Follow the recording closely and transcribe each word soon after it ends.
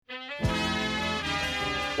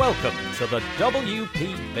Welcome to the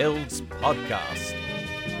WP Builds podcast,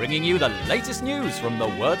 bringing you the latest news from the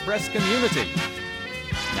WordPress community.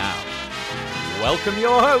 Now, welcome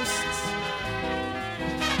your hosts,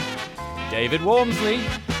 David Wormsley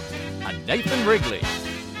and Nathan Wrigley.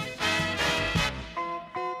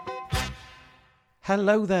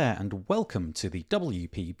 Hello there and welcome to the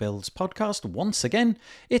WP Builds podcast once again.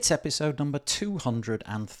 It's episode number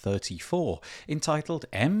 234, entitled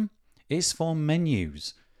M is for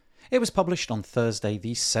Menus. It was published on Thursday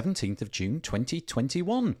the 17th of June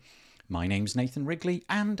 2021. My name's Nathan Wrigley,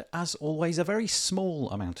 and as always, a very small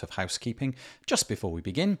amount of housekeeping. Just before we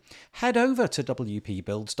begin, head over to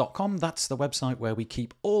wpbuilds.com. That's the website where we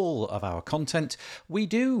keep all of our content. We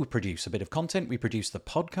do produce a bit of content. We produce the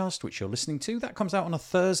podcast, which you're listening to. That comes out on a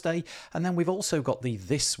Thursday. And then we've also got the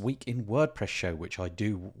This Week in WordPress show, which I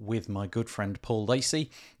do with my good friend Paul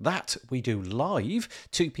Lacey. That we do live,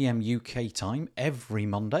 2 p.m. UK time, every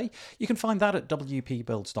Monday. You can find that at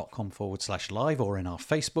wpbuilds.com/live or in our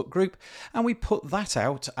Facebook group. And we put that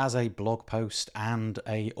out as a blog post and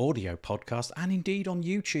a audio podcast, and indeed on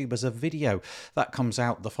YouTube as a video. That comes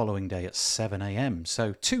out the following day at 7 a.m.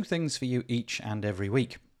 So 2 things for you each and every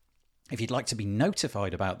week. If you'd like to be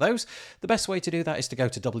notified about those, the best way to do that is to go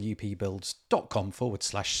to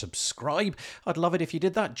wpbuilds.com/subscribe. I'd love it if you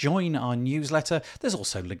did that. Join our newsletter. There's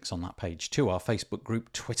also links on that page to our Facebook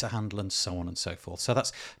group, Twitter handle, and so on and so forth. So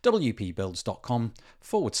that's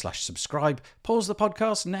wpbuilds.com/subscribe. Pause the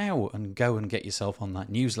podcast now and go and get yourself on that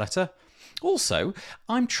newsletter. Also,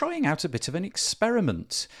 I'm trying out a bit of an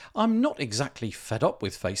experiment. I'm not exactly fed up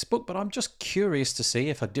with Facebook, but I'm just curious to see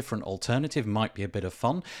if a different alternative might be a bit of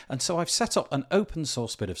fun. And so I've set up an open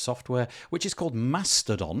source bit of software, which is called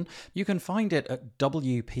Mastodon. You can find it at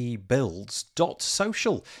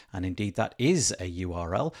wpbuilds.social. And indeed, that is a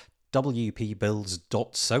URL.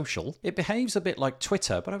 wpbuilds.social. It behaves a bit like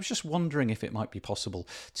Twitter, but I was just wondering if it might be possible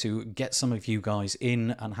to get some of you guys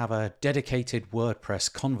in and have a dedicated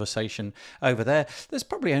WordPress conversation over there. There's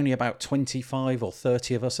probably only about 25 or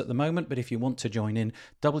 30 of us at the moment, but if you want to join in,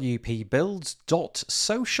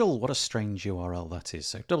 wpbuilds.social. What a strange URL that is.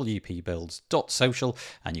 So wpbuilds.social,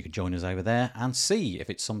 and you can join us over there and see if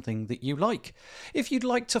it's something that you like. If you'd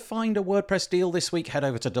like to find a WordPress deal this week, head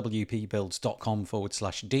over to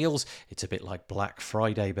wpbuilds.com/deals. It's a bit like Black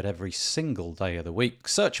Friday, but every single day of the week.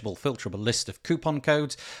 Searchable, filterable list of coupon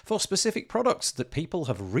codes for specific products that people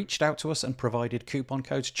have reached out to us and provided coupon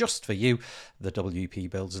codes just for you, the WP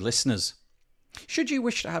Builds listeners. Should you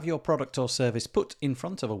wish to have your product or service put in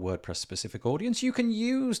front of a WordPress-specific audience, you can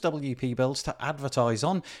use WP Builds to advertise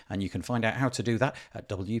on, and you can find out how to do that at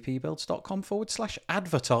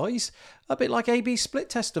wpbuilds.com/advertise, a bit like A/B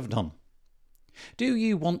Split Test have done. Do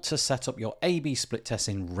you want to set up your A/B split test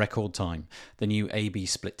in record time? The new A/B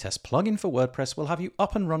split test plugin for WordPress will have you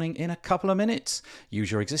up and running in a couple of minutes.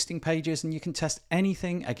 Use your existing pages and you can test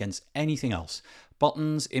anything against anything else.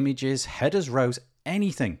 Buttons, images, headers, rows,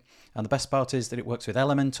 anything. And the best part is that it works with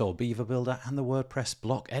Elementor, Beaver Builder and the WordPress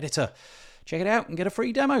block editor. Check it out and get a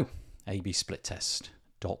free demo.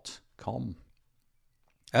 absplittest.com.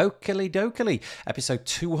 Oakley dokley, episode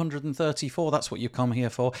 234, that's what you come here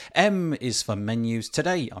for. M is for menus.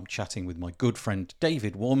 Today I'm chatting with my good friend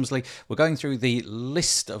David Wormsley. We're going through the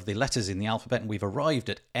list of the letters in the alphabet and we've arrived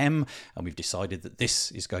at M, and we've decided that this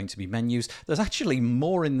is going to be menus. There's actually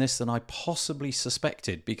more in this than I possibly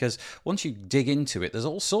suspected, because once you dig into it, there's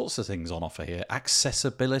all sorts of things on offer here.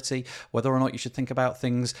 Accessibility, whether or not you should think about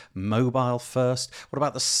things mobile first. What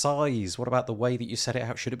about the size? What about the way that you set it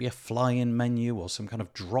out? Should it be a fly-in menu or some kind of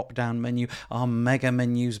drop-down menu? Are mega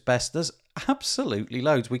menus best? There's absolutely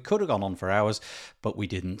loads. We could have gone on for hours, but we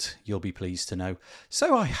didn't. You'll be pleased to know.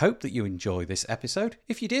 So I hope that you enjoy this episode.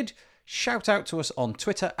 If you did, shout out to us on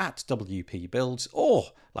Twitter at WPBuilds,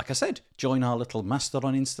 or, like I said, join our little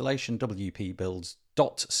Mastodon installation,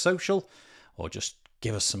 wpbuilds.social, or just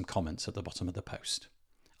give us some comments at the bottom of the post.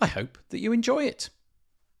 I hope that you enjoy it.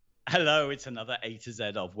 Hello, it's another A to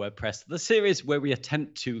Z of WordPress, the series where we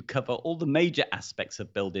attempt to cover all the major aspects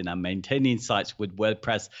of building and maintaining sites with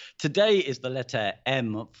WordPress. Today is the letter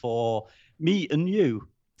M for me and you.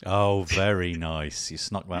 Oh, very nice. You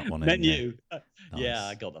snuck that one in. Menu. Nice. Yeah,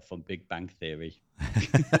 I got that from Big Bang Theory.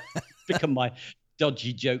 Become my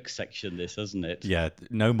dodgy joke section, this, hasn't it? Yeah,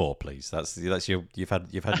 no more, please. That's your you've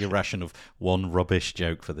had your ration of one rubbish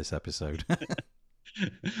joke for this episode.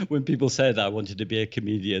 When people said I wanted to be a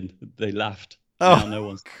comedian, they laughed. Oh, now no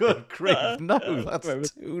one's good grief. No,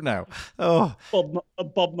 that's 2 now. Oh,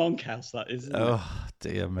 Bob Monkhouse, that is. Oh,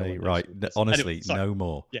 dear me. Right. Honestly, anyway, no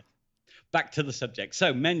more. Yeah. Back to the subject.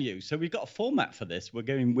 So menu. So we've got a format for this. We're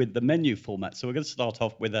going with the menu format. So we're going to start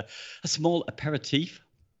off with a small aperitif.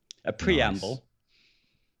 a preamble. Nice.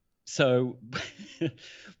 So,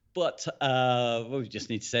 but we just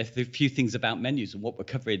need to say a few things about menus and what we're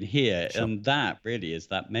covering here. Sure. And that really is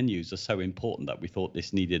that menus are so important that we thought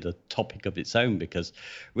this needed a topic of its own, because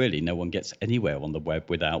really no one gets anywhere on the web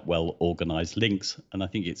without well-organized links. And I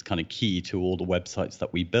think it's kind of key to all the websites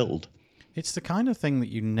that we build. It's the kind of thing that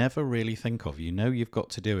you never really think of. You know you've got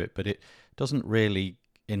to do it, but it doesn't really,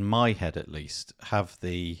 in my head at least, have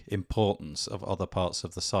the importance of other parts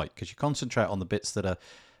of the site, because you concentrate on the bits that are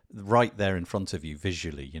right there in front of you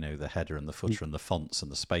visually, you know, the header and the footer and the fonts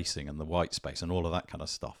and the spacing and the white space and all of that kind of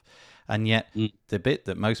stuff. And yet the bit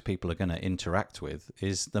that most people are going to interact with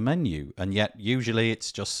is the menu. And yet usually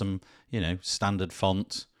it's just some, you know, standard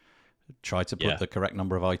font. Try to put the correct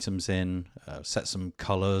number of items in, set some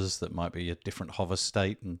colors that might be a different hover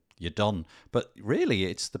state, and you're done. But really,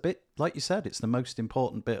 it's the bit, like you said, it's the most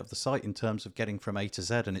important bit of the site in terms of getting from A to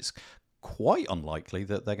Z, and it's quite unlikely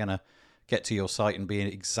that they're going to get to your site and be in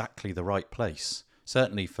exactly the right place.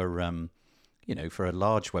 Certainly for, you know, for a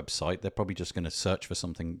large website, they're probably just going to search for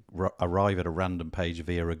something, arrive at a random page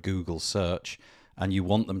via a Google search, and you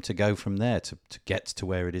want them to go from there to get to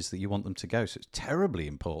where it is that you want them to go. So it's terribly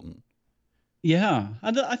important. Yeah,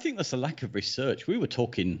 and I think there's a lack of research. We were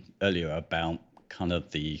talking earlier about kind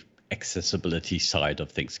of the accessibility side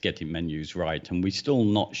of things, getting menus right, and we're still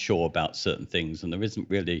not sure about certain things, and there isn't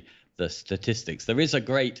really the statistics. There is a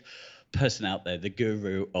great person out there, the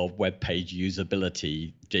guru of web page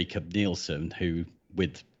usability, Jacob Nielsen, who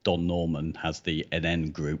with Don Norman has the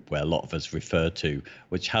NN group where a lot of us refer to,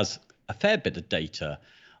 which has a fair bit of data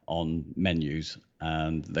on menus,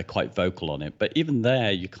 and they're quite vocal on it. But even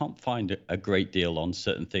there, you can't find a great deal on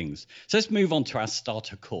certain things. So let's move on to our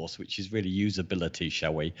starter course, which is really usability,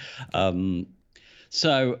 shall we?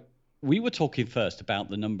 So we were talking first about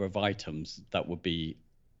the number of items that would be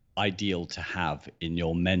ideal to have in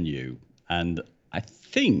your menu. And I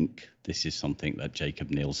think this is something that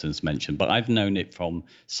Jacob Nielsen's mentioned, but I've known it from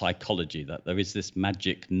psychology, that there is this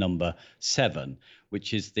magic number 7,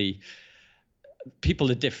 which is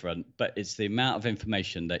people are different, but it's the amount of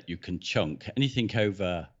information that you can chunk. Anything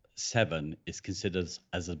over 7 is considered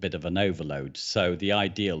as a bit of an overload. So the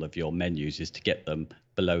ideal of your menus is to get them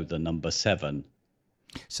below the number 7.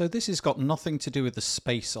 So this has got nothing to do with the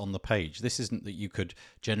space on the page. This isn't that you could,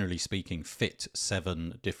 generally speaking, fit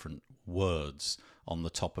 7 different words on the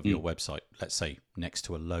top of your website, let's say next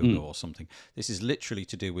to a logo or something. This is literally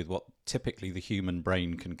to do with what typically the human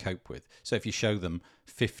brain can cope with. So if you show them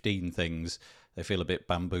 15 things, they feel a bit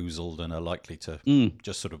bamboozled and are likely to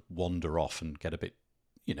just sort of wander off and get a bit,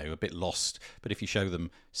 you know, a bit lost. But if you show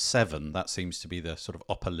them 7, that seems to be the sort of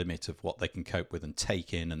upper limit of what they can cope with and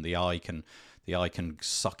take in, and the eye can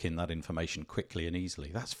suck in that information quickly and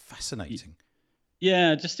easily. That's fascinating.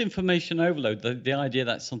 Yeah, just information overload. The idea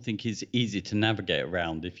that something is easy to navigate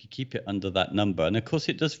around if you keep it under that number. And of course,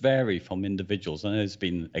 it does vary from individuals. I know there's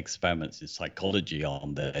been experiments in psychology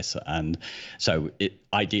on this. And so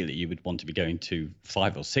ideally, you would want to be going to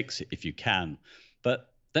 5 or 6 if you can.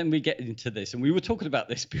 But then we get into this. And we were talking about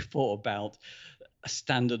this before, about a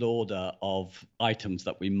standard order of items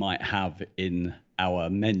that we might have in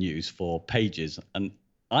our menus for pages. And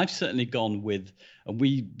I've certainly gone with, and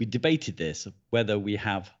we debated this, whether we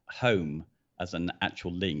have home as an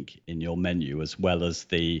actual link in your menu, as well as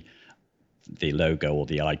the logo or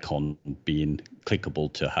the icon being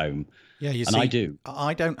clickable to home. Yeah, you and see, I do.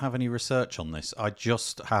 I don't have any research on this. I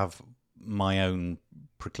just have my own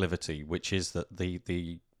proclivity, which is that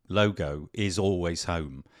the logo is always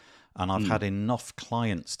home. And I've had enough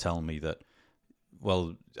clients tell me that,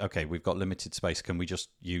 well, okay, we've got limited space. Can we just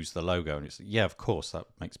use the logo? And it's, yeah, of course, that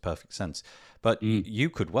makes perfect sense. But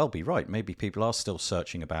you could well be right. Maybe people are still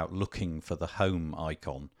searching about, looking for the home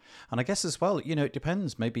icon. And I guess as well, you know, it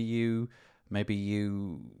depends. Maybe you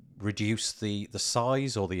reduce the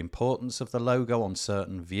size or the importance of the logo on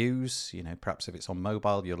certain views. You know, perhaps if it's on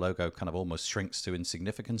mobile, your logo kind of almost shrinks to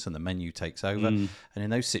insignificance and the menu takes over. And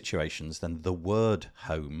in those situations, then the word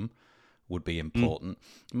home would be important.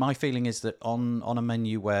 My feeling is that on a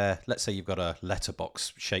menu where, let's say you've got a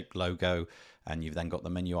letterbox shaped logo and you've then got the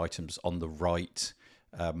menu items on the right,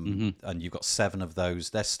 and you've got 7 of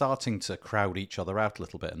those, they're starting to crowd each other out a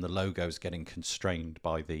little bit, and the logo's getting constrained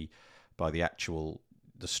by the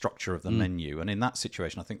structure of the menu. And in that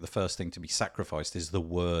situation, I think the first thing to be sacrificed is the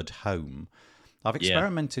word home. I've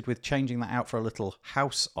experimented with changing that out for a little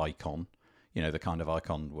house icon, you know, the kind of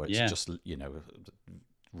icon where it's just, you know,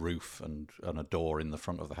 roof and a door in the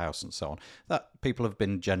front of the house and so on. That people have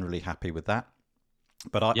been generally happy with that.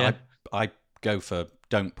 But I go for,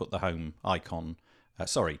 don't put the home icon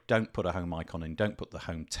Sorry, don't put a home icon in, don't put the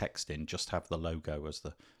home text in, just have the logo as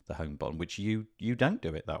the home button, which you don't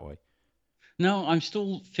do it that way. No, I'm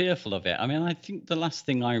still fearful of it. I mean, I think the last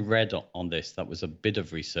thing I read on this that was a bit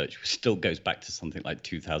of research, which still goes back to something like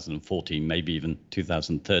 2014, maybe even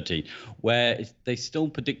 2013, where they still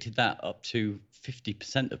predicted that up to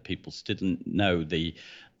 50% of people still didn't know the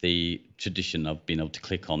tradition of being able to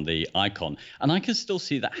click on the icon. And I can still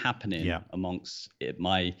see that happening amongst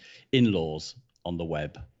my in-laws on the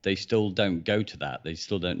web. They still don't go to that. They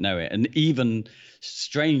still don't know it. And even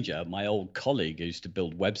stranger, my old colleague who used to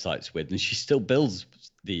build websites with, and she still builds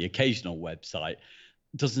the occasional website,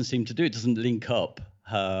 doesn't seem to do it, doesn't link up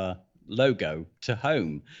her logo to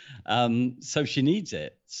home. So she needs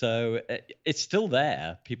it. So it's still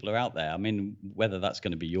there. People are out there. I mean, whether that's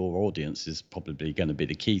going to be your audience is probably going to be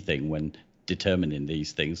the key thing when determining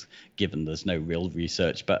these things, given there's no real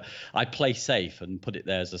research. But I play safe and put it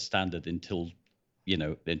there as a standard until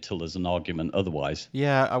there's an argument otherwise.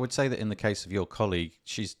 Yeah, I would say that in the case of your colleague,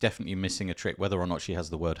 she's definitely missing a trick. Whether or not she has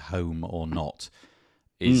the word home or not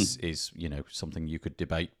is something you could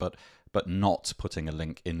debate, but not putting a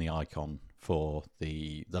link in the icon for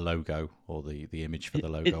the logo or the image for the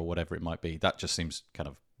logo or whatever it might be, that just seems kind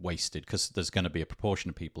of wasted, because there's going to be a proportion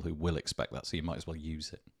of people who will expect that, so you might as well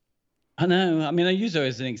use it. I know. I mean, I use her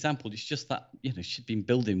as an example. It's just that, she'd been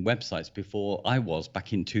building websites before I was,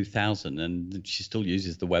 back in 2000, and she still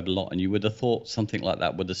uses the web a lot. And you would have thought something like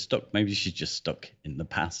that would have stuck. Maybe she's just stuck in the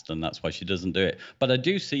past, and that's why she doesn't do it. But I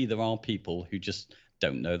do see there are people who just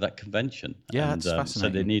don't know that convention. Yeah, it's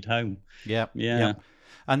fascinating. So they need home. Yeah.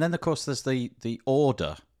 And then, of course, there's the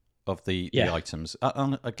order of the items.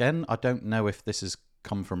 And again, I don't know if this has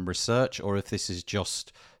come from research or if this is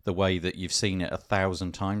just the way that you've seen it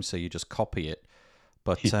 1,000 times, so you just copy it.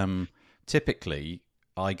 But typically,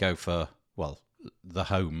 I go for, the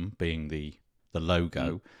home being the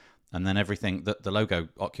logo, and then everything that the logo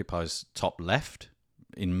occupies top left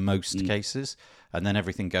in most cases, and then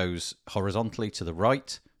everything goes horizontally to the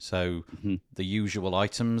right. So the usual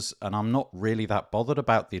items, and I'm not really that bothered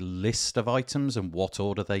about the list of items and what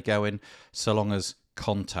order they go in, so long as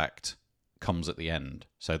contact comes at the end.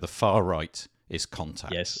 So the far right is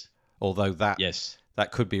contact. Yes. Although that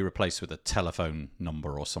could be replaced with a telephone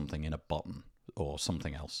number or something in a button or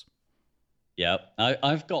something else. Yeah,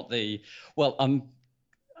 I've got I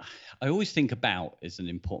always think about is an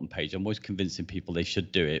important page. I'm always convincing people they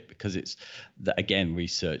should do it because it's that, again,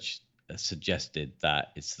 research suggested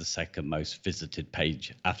that it's the second most visited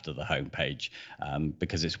page after the home page,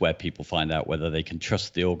 because it's where people find out whether they can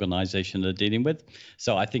trust the organization they're dealing with.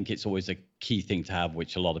 So I think it's always a key thing to have,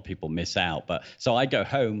 which a lot of people miss out. But so I go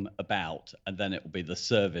home, about, and then it will be the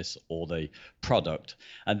service or the product.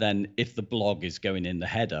 And then if the blog is going in the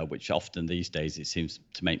header, which often these days it seems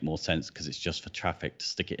to make more sense because it's just for traffic, to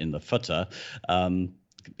stick it in the footer,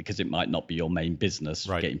 because it might not be your main business,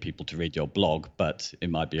 getting people to read your blog, but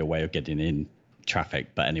it might be a way of getting in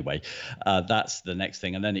traffic. But anyway, that's the next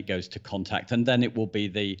thing. And then it goes to contact, and then it will be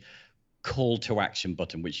the call to action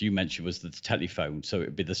button, which you mentioned was the telephone. So it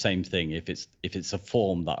would be the same thing. If it's a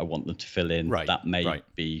form that I want them to fill in, that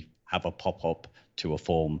may have a pop-up to a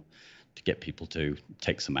form to get people to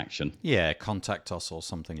take some action. Yeah, contact us or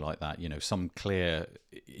something like that. Some clear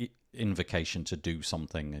invocation to do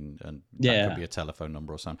something, and that could be a telephone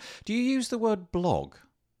number or something. Do you use the word blog?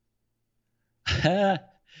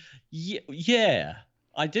 Yeah,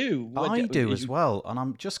 I do. I do as well, and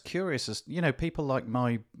I'm just curious, as people like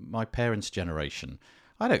my parents' generation,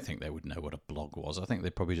 I don't think they would know what a blog was. I think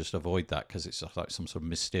they'd probably just avoid that because it's like some sort of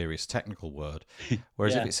mysterious technical word.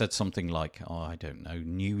 Whereas if it said something like, I don't know,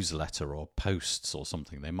 newsletter or posts or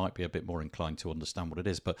something, they might be a bit more inclined to understand what it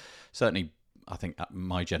is. But certainly, I think at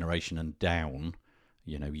my generation and down,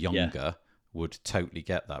 younger, would totally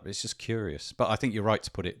get that. But it's just curious. But I think you're right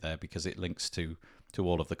to put it there because it links to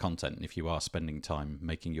all of the content. And if you are spending time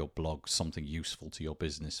making your blog something useful to your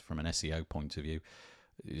business from an SEO point of view,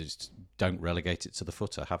 just don't relegate it to the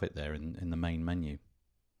footer. Have it there in the main menu.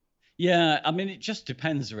 Yeah, I mean, it just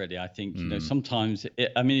depends, really. I think, sometimes,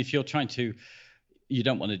 if you're trying to, you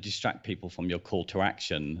don't want to distract people from your call to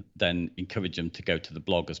action, then encourage them to go to the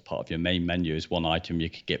blog as part of your main menu as one item you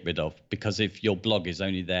could get rid of. Because if your blog is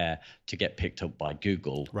only there to get picked up by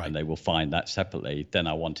Google and they will find that separately, then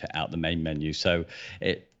I want it out the main menu. So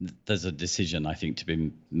there's a decision, I think, to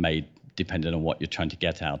be made depending on what you're trying to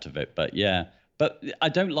get out of it. But but I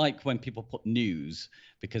don't like when people put news,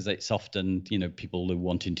 because it's often, people who are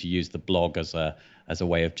wanting to use the blog as a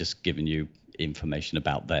way of just giving you information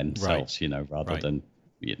about themselves, rather than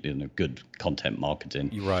good content marketing.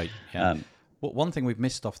 You're right. Yeah. Well, one thing we've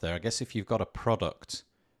missed off there, I guess, if you've got a product,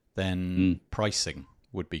 then pricing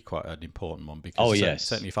would be quite an important one, because Oh, yes.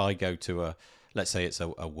 certainly if I go to let's say it's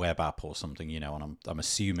a web app or something, you know, and I'm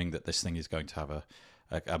assuming that this thing is going to have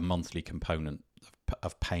a monthly component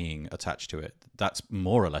of paying attached to it. That's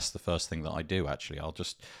more or less the first thing that I do, actually. I'll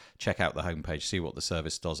just check out the homepage, see what the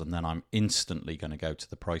service does, and then I'm instantly going to go to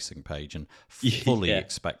the pricing page and fully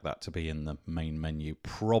expect that to be in the main menu,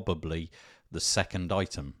 probably the second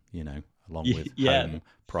item, you know, along with home,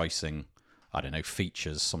 pricing, I don't know,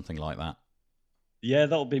 features, something like that. Yeah,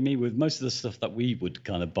 that'll be me with most of the stuff that we would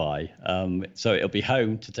kind of buy. So it'll be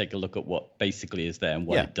home to take a look at what basically is there and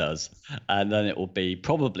what it does. And then it will be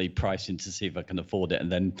probably pricing to see if I can afford it,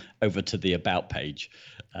 and then over to the about page.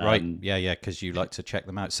 Right. Yeah, because you like to check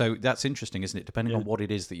them out. So that's interesting, isn't it? Depending on what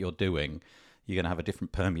it is that you're doing, you're going to have a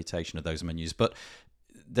different permutation of those menus. But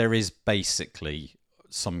there is basically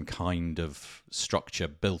some kind of structure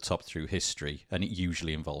built up through history, and it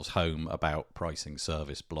usually involves home, about, pricing,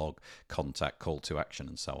 service, blog, contact, call to action,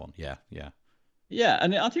 and so on. Yeah,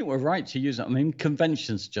 and I think we're right to use it. I mean,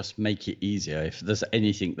 conventions just make it easier. If there's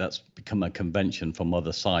anything that's become a convention from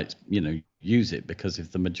other sites, you know, use it, because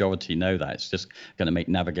if the majority know that, it's just going to make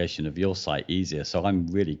navigation of your site easier. So I'm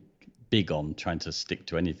really big on trying to stick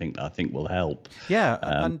to anything that I think will help. Yeah,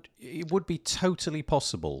 and it would be totally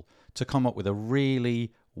possible to come up with a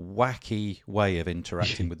really wacky way of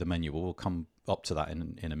interacting with the menu. We'll come up to that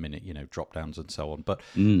in a minute, you know, drop downs and so on. But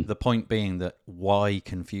the point being that, why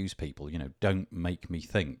confuse people? You know, don't make me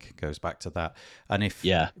think, goes back to that. And if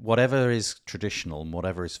whatever is traditional and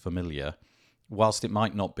whatever is familiar, whilst it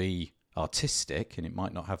might not be artistic and it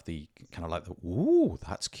might not have the kind of like the, ooh,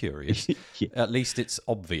 that's curious, at least it's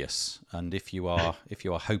obvious. And if you are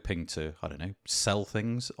hoping to, I don't know, sell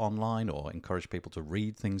things online or encourage people to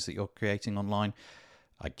read things that you're creating online,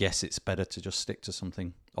 I guess it's better to just stick to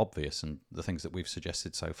something obvious, and the things that we've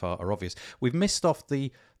suggested so far are obvious. We've missed off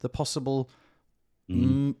the possible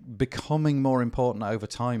becoming more important over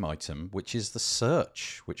time item, which is the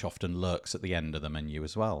search, which often lurks at the end of the menu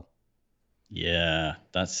as well. Yeah,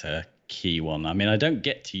 that's a key one. I mean, I don't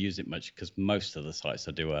get to use it much because most of the sites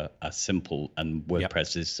I do are simple, and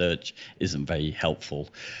WordPress's search isn't very helpful.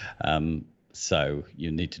 So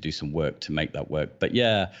you need to do some work to make that work. But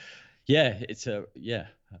yeah, it's a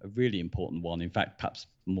really important one. In fact, perhaps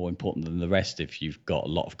more important than the rest if you've got a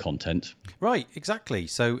lot of content. Right, exactly.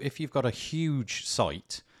 So if you've got a huge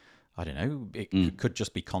site, I don't know, it could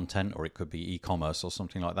just be content, or it could be e-commerce or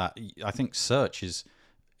something like that. I think search is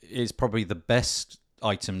probably the best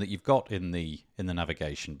item that you've got in the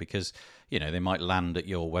navigation, because, you know, they might land at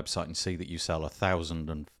your website and see that you sell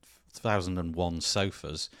 1,001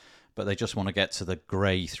 sofas, but they just want to get to the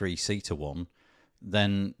grey 3-seater one.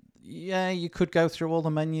 Then you could go through all the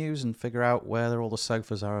menus and figure out where all the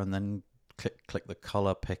sofas are, and then click the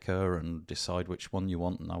color picker and decide which one you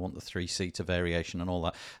want. And I want the 3-seater variation and all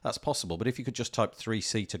that. That's possible. But if you could just type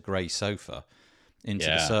 3-seater grey sofa into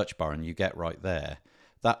the search bar, and you get right there,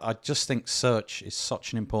 that, I just think search is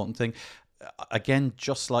such an important thing. Again,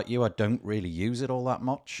 just like you, I don't really use it all that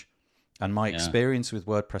much. And my experience with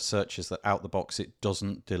WordPress search is that out the box, it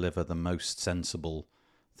doesn't deliver the most sensible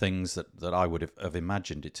things that I would have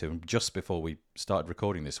imagined it to. And just before we started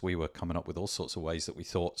recording this, we were coming up with all sorts of ways that we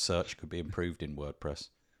thought search could be improved in WordPress.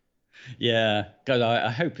 Yeah, God, I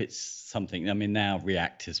hope it's something. I mean, now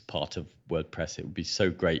React is part of WordPress. It would be so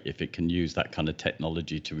great if it can use that kind of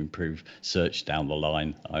technology to improve search down the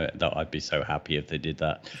line. I'd be so happy if they did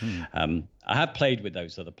that. I have played with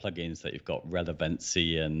those other plugins that you've got,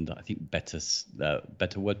 Relevancy, and I think Better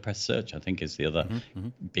WordPress Search, I think, is the other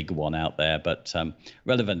big one out there. But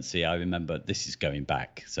Relevancy, I remember, this is going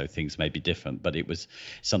back, so things may be different, but it was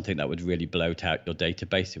something that would really bloat out your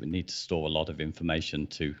database. It would need to store a lot of information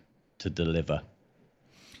to deliver.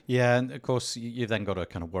 Yeah, and of course you've then got to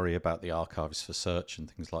kind of worry about the archives for search and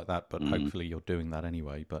things like that, but hopefully you're doing that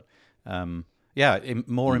anyway. But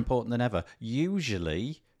more important than ever.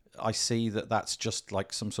 Usually I see that's just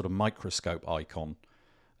like some sort of microscope icon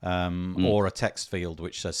or a text field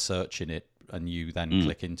which says search in it, and you then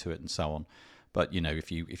click into it and so on. But, you know,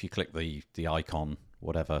 if you click the icon,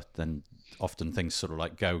 whatever, then often things sort of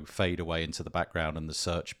like fade away into the background, and the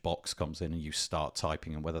search box comes in and you start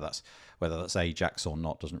typing, and whether that's Ajax or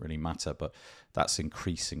not doesn't really matter, but that's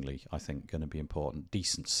increasingly, I think, going to be important.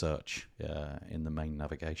 Decent search in the main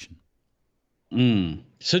navigation.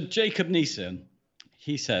 So Jacob Neeson,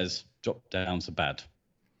 he says drop downs are bad.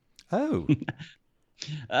 Oh.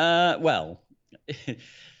 Well,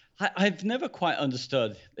 I've never quite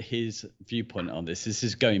understood his viewpoint on this. This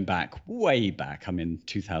is going way back. I mean,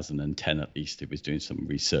 2010 at least, he was doing some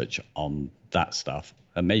research on that stuff,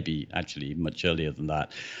 and maybe actually much earlier than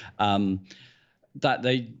that. That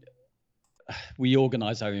they we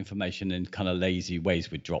organize our information in kind of lazy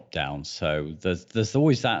ways with drop downs. So there's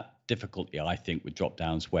always that difficulty, I think, with drop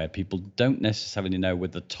downs where people don't necessarily know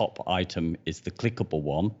whether the top item is the clickable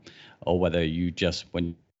one, or whether you just,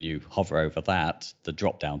 when you hover over that, the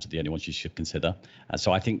drop downs are the only ones you should consider. And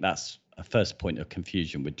so I think that's a first point of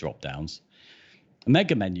confusion with drop downs. A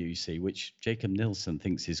mega menu, you see, which Jakob Nielsen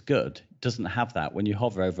thinks is good, doesn't have that. When you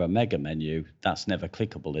hover over a mega menu, that's never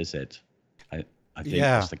clickable, is it? I think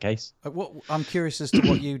that's the case. I'm curious as to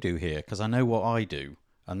what you do here, because I know what I do,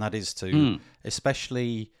 and that is to,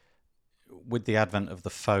 especially with the advent of the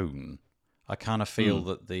phone, I kind of feel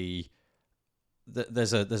that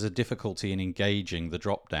there's a difficulty in engaging the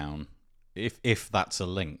drop down if that's a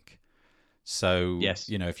link. So, yes,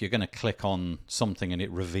 if you're going to click on something and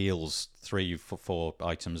it reveals 3 or 4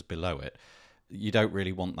 items below it, you don't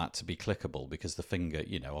really want that to be clickable, because the finger,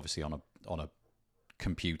 obviously on a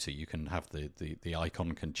computer, you can have the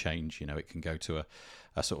icon can change. It can go to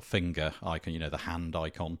a sort of finger icon, the hand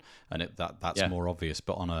icon, and that's more obvious.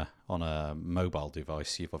 But on a mobile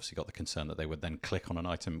device, you've obviously got the concern that they would then click on an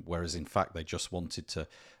item, whereas in fact they just wanted to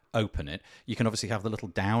open it. You can obviously have the little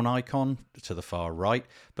down icon to the far right,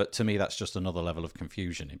 but to me that's just another level of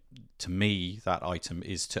confusion. To me, that item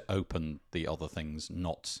is to open the other things,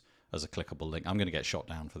 not as a clickable link. I'm going to get shot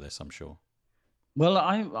down for this, I'm sure. Well,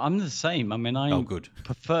 I'm the same. I mean, I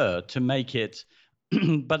prefer to make it,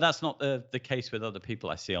 but that's not the case with other people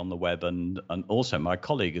I see on the web, and also my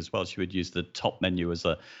colleague as well. She would use the top menu as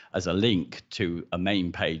a link to a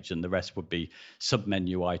main page, and the rest would be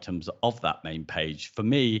sub-menu items of that main page. For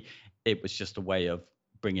me, it was just a way of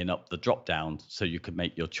bringing up the drop down so you could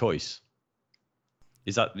make your choice.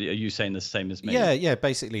 Are you saying the same as me? Yeah.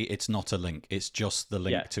 Basically, it's not a link. It's just the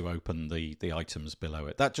link to open the items below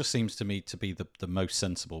it. That just seems to me to be the most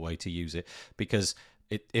sensible way to use it, because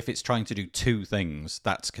if it's trying to do 2 things,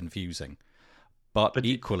 that's confusing. But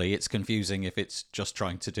equally, it's confusing if it's just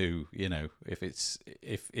trying to do, if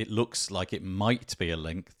it looks like it might be a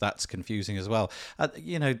link, that's confusing as well.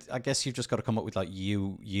 I guess you've just got to come up with like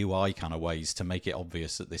UI kind of ways to make it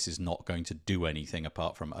obvious that this is not going to do anything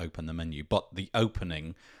apart from open the menu. But the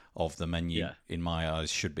opening of the menu, in my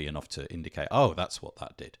eyes, should be enough to indicate, oh, that's what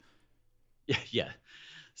that did. Yeah.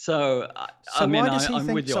 So I mean, why does he I'm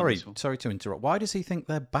think? with you Sorry to interrupt. Why does he think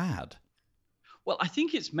they're bad? Well, I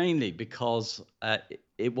think it's mainly because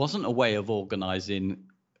it wasn't a way of organizing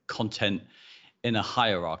content in a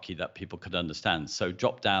hierarchy that people could understand. So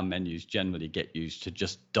drop-down menus generally get used to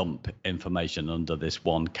just dump information under this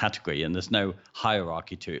one category, and there's no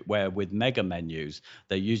hierarchy to it. Where with mega menus,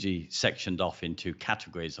 they're usually sectioned off into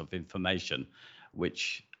categories of information,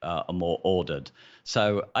 which are more ordered.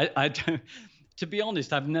 So I don't. To be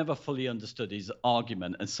honest, I've never fully understood his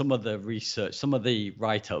argument, and some of the research, some of the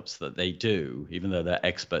write-ups that they do, even though they're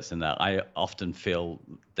experts in that, I often feel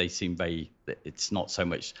they seem it's not so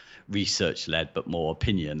much research-led, but more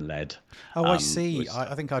opinion-led. Oh, I see.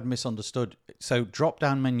 I think I'd misunderstood. So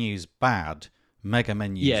drop-down menus bad, mega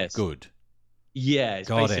menus good. Yeah, it's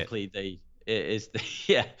basically is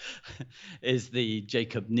the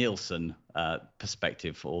Jakob Nielsen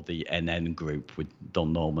perspective, or the NN group with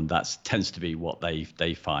Don Norman. That tends to be what they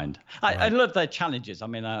find. I love their challenges. I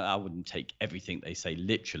mean, I wouldn't take everything they say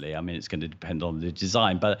literally. I mean, it's going to depend on the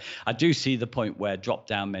design, but I do see the point where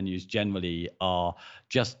drop-down menus generally are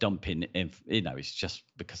just dumping in. It's just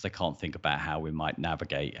because they can't think about how we might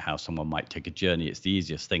navigate, how someone might take a journey. It's the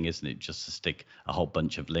easiest thing, isn't it? Just to stick a whole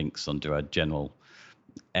bunch of links under a general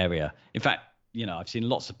area. In fact, I've seen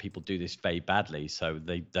lots of people do this very badly, so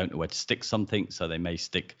they don't know where to stick something, so they may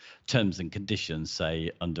stick terms and conditions,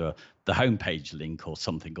 say, under the homepage link or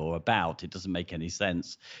something, or about. It doesn't make any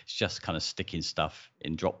sense. It's just kind of sticking stuff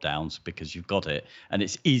in drop downs because you've got it, and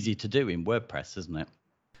it's easy to do in WordPress, isn't it?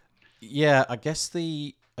 Yeah, I guess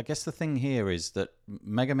the thing here is that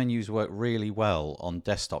mega menus work really well on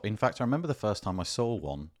desktop. In fact, I remember the first time I saw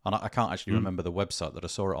one, and I can't actually remember the website that I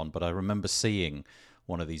saw it on, but I remember seeing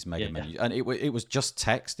one of these mega menus, and it was just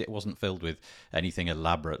text. It wasn't filled with anything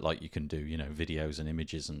elaborate like you can do, videos and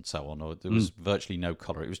images and so on. Or there was virtually no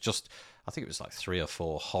color. It was just, I think it was like 3 or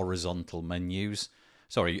 4 horizontal menus.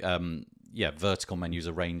 Sorry, vertical menus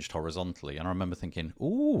arranged horizontally. And I remember thinking,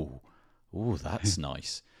 ooh, that's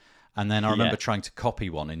nice. And then I remember trying to copy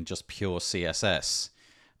one in just pure CSS.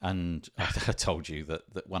 And I told you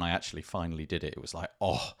that when I actually finally did it, it was like,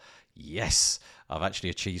 oh, yes, I've actually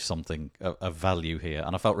achieved something of value here.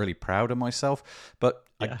 And I felt really proud of myself. But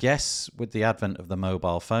I guess with the advent of the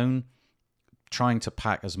mobile phone, trying to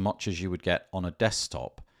pack as much as you would get on a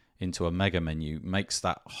desktop into a mega menu makes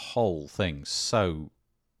that whole thing so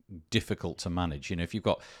difficult to manage. If you've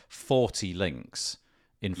got 40 links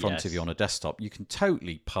in front of you on a desktop, you can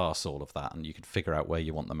totally parse all of that and you can figure out where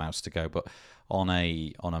you want the mouse to go. But on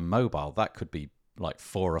a mobile, that could be like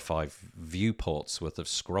 4 or 5 viewports worth of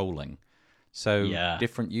scrolling. So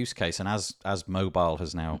different use case. And as mobile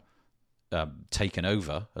has now taken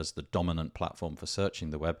over as the dominant platform for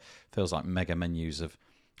searching the web, feels like mega menus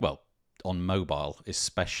on mobile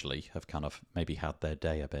especially have kind of maybe had their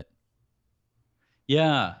day a bit.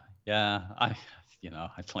 Yeah.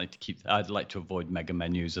 I'd like to avoid mega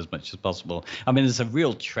menus as much as possible. I mean, there's a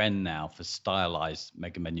real trend now for stylized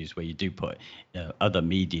mega menus where you do put other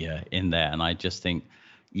media in there, and I just think,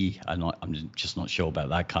 I'm just not sure about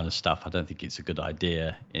that kind of stuff. I don't think it's a good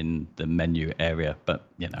idea in the menu area. But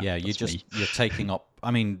you're taking up.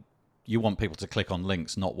 I mean, you want people to click on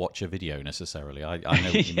links, not watch a video necessarily. I know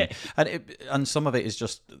what you mean, and some of it is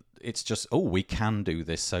just we can do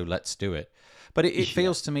this, so let's do it. But it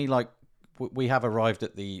feels to me like we have arrived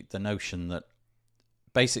at the notion that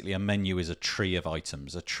basically a menu is a tree of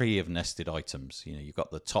items, a tree of nested items. You know, you've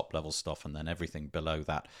got the top level stuff and then everything below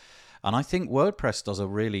that. And I think WordPress does a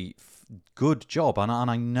really good job. And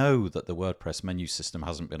I know that the WordPress menu system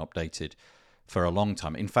hasn't been updated for a long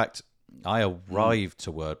time. In fact, I arrived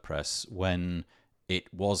to WordPress when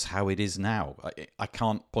it was how it is now. I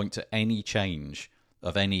can't point to any change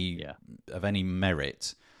of any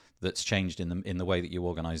merit that's changed in the way that you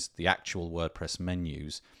organize the actual WordPress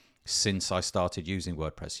menus since I started using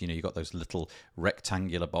WordPress. You know, you've got those little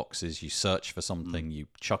rectangular boxes, you search for something, you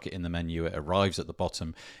chuck it in the menu, it arrives at the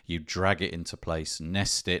bottom, you drag it into place,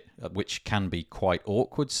 nest it, which can be quite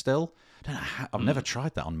awkward still. I don't know I've never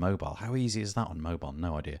tried that on mobile. How easy is that on mobile?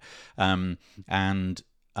 No idea. And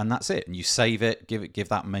that's it. And you save it, give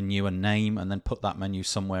that menu a name, and then put that menu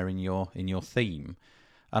somewhere in your theme.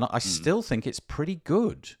 And I still think it's pretty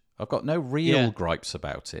good. I've got no real gripes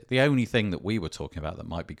about it. The only thing that we were talking about that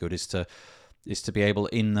might be good is to be able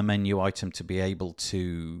in the menu item to be able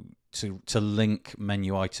to link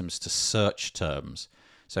menu items to search terms.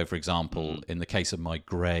 So, for example, in the case of my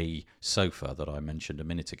grey sofa that I mentioned a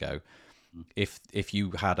minute ago, if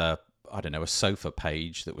you had a sofa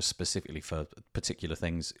page that was specifically for particular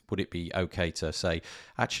things, would it be okay to say,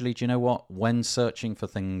 actually, do you know what? When searching for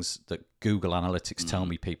things that Google Analytics tell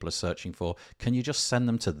me people are searching for, can you just send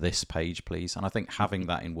them to this page, please? And I think having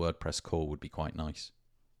that in WordPress core would be quite nice.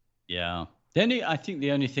 Yeah. I think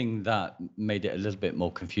the only thing that made it a little bit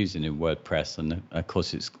more confusing in WordPress, and of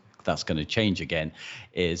course that's going to change again,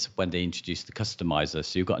 is when they introduced the customizer.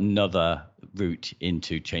 So you've got another route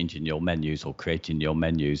into changing your menus or creating your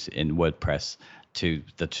menus in WordPress to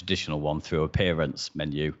the traditional one through appearance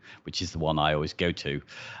menu, which is the one I always go to.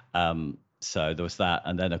 So there was that.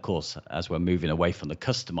 And then, of course, as we're moving away from the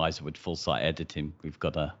customizer with full site editing, we've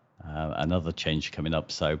got another change coming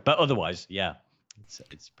up. So, but otherwise,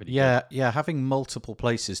 it's pretty good. Yeah, having multiple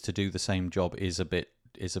places to do the same job is a bit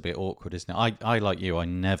awkward, isn't it? I like you, I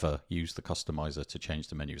never use the customizer to change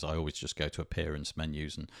the menus. I always just go to appearance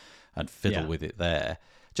menus and fiddle with it there,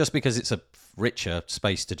 just because it's a richer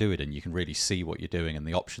space to do it in. You can really see what you're doing and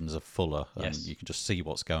the options are fuller, and you can just see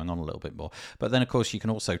what's going on a little bit more. But then, of course, you can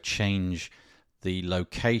also change the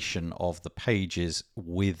location of the pages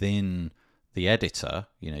within the editor.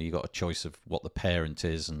 You know, you've got a choice of what the parent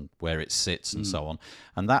is and where it sits and so on.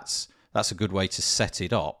 And that's a good way to set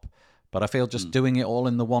it up. But I feel just doing it all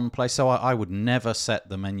in the one place. So I would never set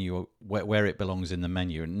the menu where it belongs in the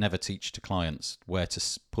menu, and never teach to clients where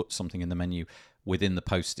to put something in the menu within the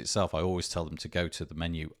post itself. I always tell them to go to the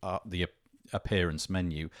menu, the appearance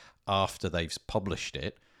menu, after they've published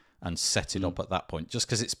it and set it up at that point, just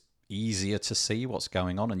because it's easier to see what's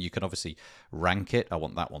going on. And you can obviously rank it. I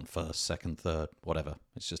want that one first, second, third, whatever.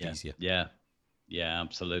 It's just easier. Yeah,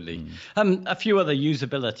 absolutely. A few other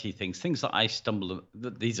usability things that I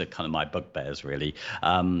these are kind of my bugbears, really.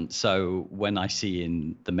 So when I see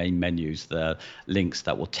in the main menus the links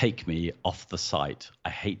that will take me off the site, I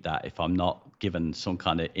hate that if I'm not given some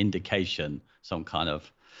kind of indication, some kind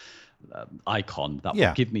of icon that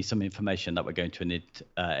will give me some information that we're going to an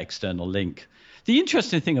external link. The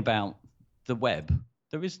interesting thing about the web,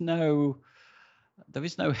 there is no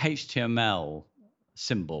HTML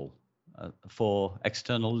symbol for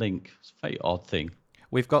external link. It's a very odd thing.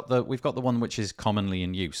 We've got the one which is commonly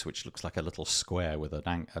in use, which looks like a little square with a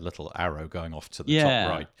little arrow going off to the top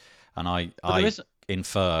right. And I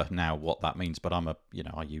infer now what that means, but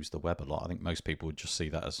I use the web a lot. I think most people would just see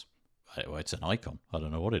that as, it's an icon. I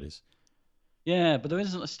don't know what it is. Yeah, but there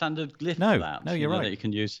isn't a standard glyph for that. No, you're right. That you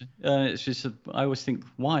can use. It's just I always think,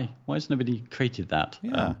 why has nobody created that?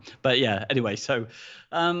 Yeah. But yeah, anyway, so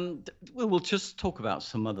we'll just talk about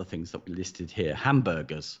some other things that we listed here.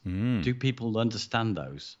 Hamburgers. Do people understand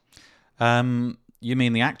those? You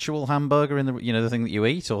mean the actual hamburger in the thing that you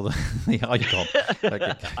eat, or the icon?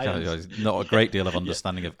 Not a great deal of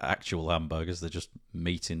understanding of actual hamburgers. They're just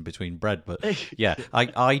meat in between bread. But yeah,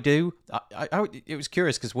 I do. It was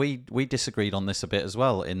curious because we disagreed on this a bit as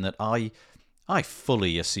well. In that I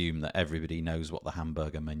fully assume that everybody knows what the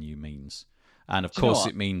hamburger menu means, and of course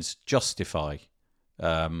it means justify.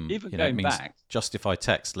 Even going it means back, justify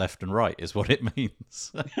text left and right is what it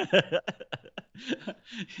means.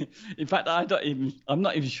 In fact, I'm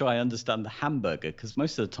not even sure I understand the hamburger, because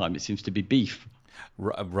most of the time it seems to be beef.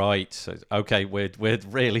 Right. Okay, we're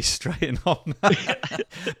really straying on.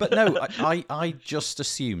 But no, I just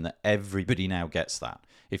assume that everybody now gets that.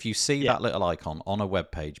 If you see that little icon on a web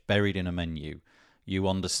page buried in a menu, you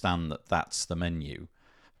understand that that's the menu.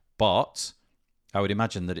 But I would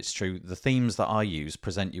imagine that it's true. The themes that I use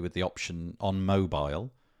present you with the option on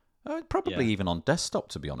mobile, probably even on desktop,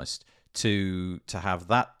 to be honest, to have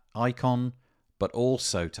that icon, but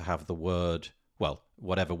also to have the word, well,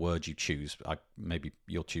 whatever word you choose. Maybe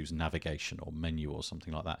you'll choose navigation or menu or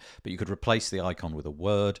something like that. But you could replace the icon with a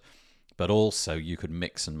word, but also you could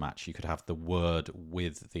mix and match. You could have the word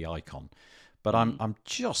with the icon. But I'm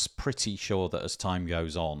just pretty sure that as time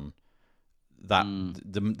goes on, that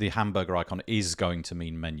the hamburger icon is going to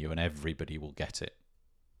mean menu, and everybody will get it.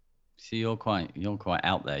 See, you're quite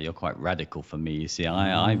out there. You're quite radical for me. You see,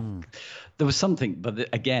 there was something, but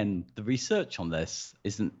again, the research on this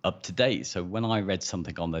isn't up to date. So when I read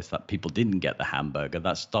something on this that people didn't get the hamburger,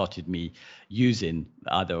 that started me using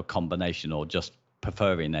either a combination or just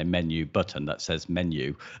preferring a menu button that says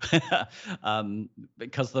menu,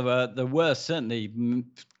 because there were certainly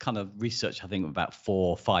kind of research, I think about 4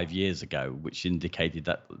 or 5 years ago, which indicated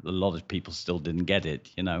that a lot of people still didn't get it.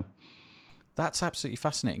 That's absolutely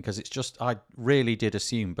fascinating, because it's just, I really did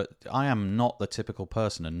assume, but I am not the typical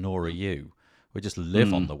person, and nor are you. We just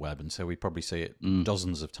live on the web, and so we probably see it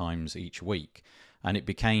dozens of times each week. And it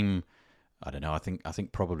became, I don't know, I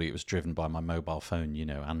think probably it was driven by my mobile phone.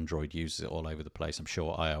 Android uses it all over the place. I'm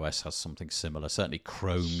sure iOS has something similar. Certainly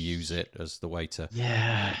Chrome use it as the way to...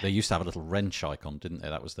 Yeah. They used to have a little wrench icon, didn't they?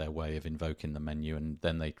 That was their way of invoking the menu, and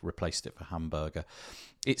then they replaced it for hamburger.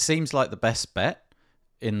 It seems like the best bet,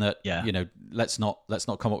 in that, let's not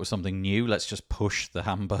come up with something new. Let's just push the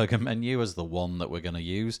hamburger menu as the one that we're going to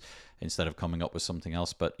use instead of coming up with something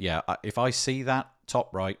else. But yeah, if I see that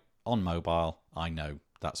top right on mobile, I know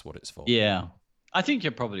that's what it's for. Yeah, I think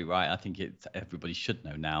you're probably right. I think everybody should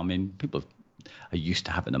know now. I mean, people are used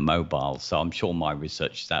to having a mobile, so I'm sure my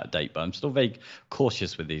research is out of date, but I'm still very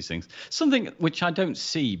cautious with these things. Something which I don't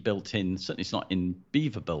see built in, certainly it's not in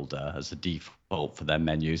Beaver Builder as a default for their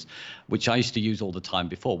menus, which I used to use all the time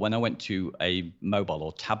before. When I went to a mobile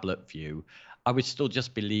or tablet view, I would still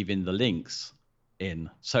just be leaving the links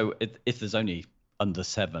in. So if there's only under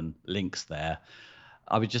 7 links there,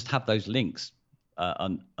 I would just have those links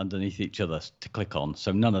underneath each other to click on.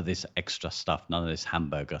 So none of this extra stuff, none of this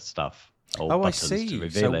hamburger stuff. Or buttons I see. To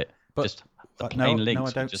reveal it. But just plain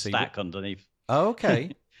links I don't just see stack underneath. Oh,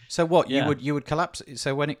 okay. So what you would collapse?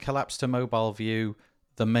 So when it collapsed to mobile view,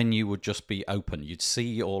 the menu would just be open. You'd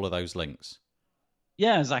see all of those links.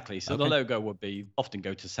 Yeah, exactly. So the logo would often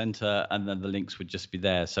go to center, and then the links would just be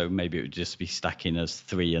there. So maybe it would just be stacking as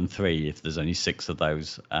 3 and 3 if there's only 6 of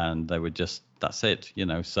those, and they would just, that's it.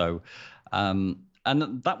 So.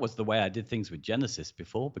 And that was the way I did things with Genesis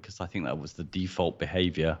before, because I think that was the default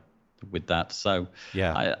behavior with that. So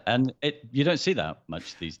yeah, you don't see that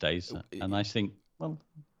much these days. And I think, well,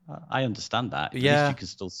 I understand that. At yeah, least you can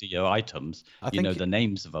still see your items. You know the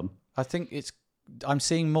names of them. I think I'm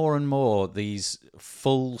seeing more and more these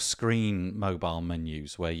full screen mobile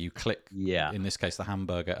menus where you click, in this case, the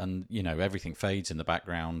hamburger, and everything fades in the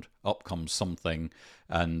background. Up comes something,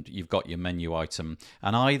 and you've got your menu item.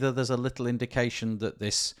 And either there's a little indication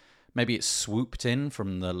that maybe it's swooped in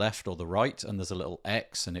from the left or the right, and there's a little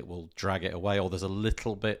X and it will drag it away, or there's a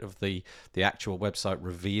little bit of the actual website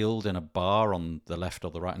revealed in a bar on the left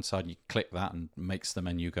or the right hand side, and you click that and makes the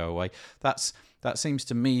menu go away. That seems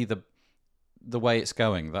to me the way it's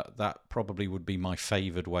going. That probably would be my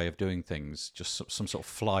favoured way of doing things, just some sort of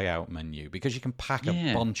fly out menu, because you can pack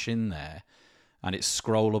a bunch in there and it's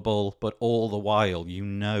scrollable, but all the while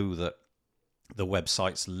that the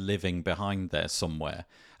website's living behind there somewhere,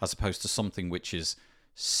 as opposed to something which is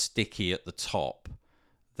sticky at the top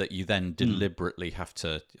that you then deliberately have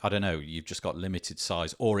to, I don't know, you've just got limited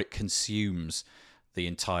size, or it consumes the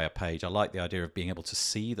entire page. I like the idea of being able to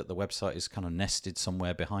see that the website is kind of nested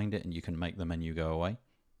somewhere behind it, and you can make the menu go away.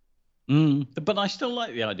 But I still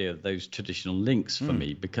like the idea of those traditional links for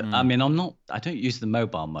me, because I mean, I don't use the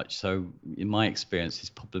mobile much, so in my experience, it's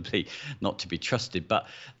probably not to be trusted. But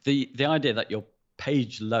the idea that you're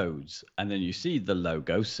page loads, and then you see the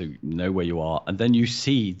logo, so you know where you are, and then you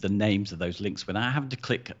see the names of those links without having to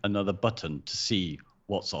click another button to see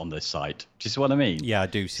what's on this site. Do you see what I mean? Yeah, I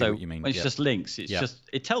do see what you mean. When it's just links, it's just,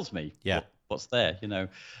 it tells me what's there,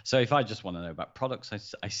 So if I just want to know about products,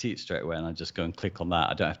 I see it straight away, and I just go and click on that.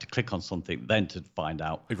 I don't have to click on something then to find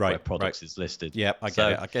out where products is listed. Yeah, I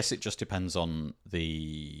get it. I guess it just depends on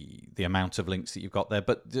the amount of links that you've got there.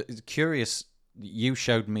 But curious, you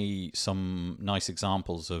showed me some nice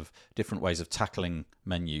examples of different ways of tackling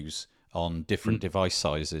menus on different device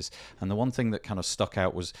sizes. And the one thing that kind of stuck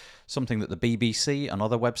out was something that the BBC and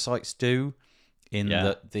other websites do, in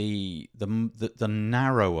that the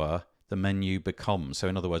narrower the menu becomes. So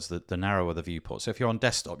in other words, the narrower the viewport. So if you're on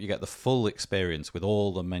desktop, you get the full experience with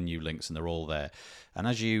all the menu links, and they're all there. And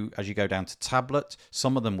as you go down to tablet,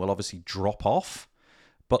 some of them will obviously drop off,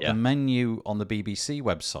 but the menu on the BBC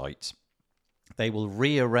website, they will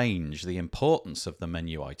rearrange the importance of the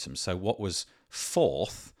menu items. So what was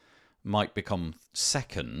fourth might become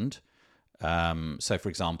second. So, for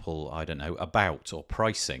example, I don't know, about or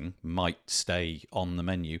pricing might stay on the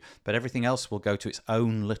menu, but everything else will go to its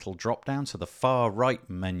own little drop down. So the far right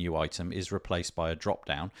menu item is replaced by a drop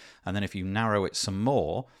down. And then if you narrow it some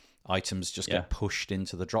more, items just get pushed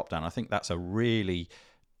into the drop down. I think that's a really,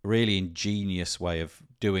 really ingenious way of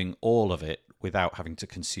doing all of it without having to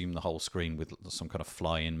consume the whole screen with some kind of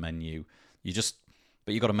fly-in menu.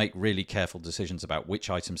 But you've got to make really careful decisions about which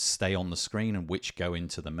items stay on the screen and which go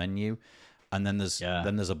into the menu. And then there's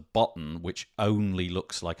a button which only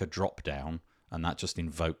looks like a drop down, and that just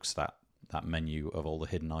invokes that menu of all the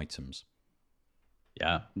hidden items.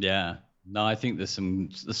 Yeah. No, I think there's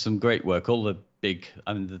some great work. All the big,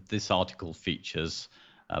 this article features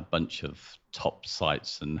a bunch of top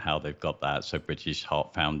sites and how they've got that. So British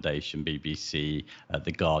Heart Foundation, BBC,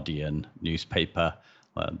 The Guardian newspaper,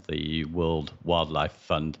 the World Wildlife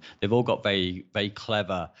Fund. They've all got very, very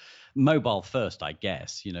clever mobile first, I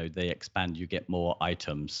guess. They expand, you get more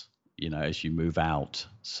items, as you move out.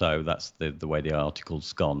 So that's the way the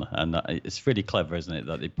article's gone. And it's really clever, isn't it,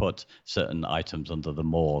 that they put certain items under the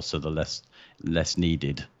more, so the less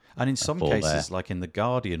needed. And in some cases, like in the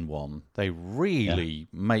Guardian one, they really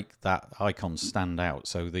make that icon stand out.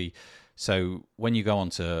 So when you go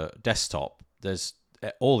onto desktop, there's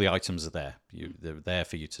all the items are there. They're there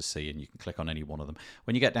for you to see, and you can click on any one of them.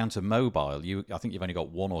 When you get down to mobile, I think you've only got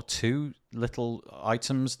one or two little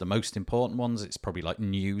items. The most important ones, it's probably like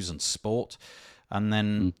news and sport. And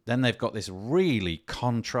then they've got this really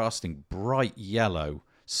contrasting bright yellow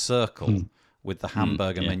circle with the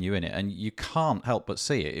hamburger menu in it, and you can't help but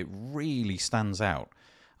see it. It really stands out,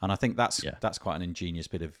 and I think that's quite an ingenious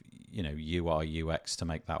bit of UI UX to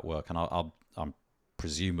make that work. And I'm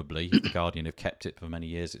presumably, if the Guardian have kept it for many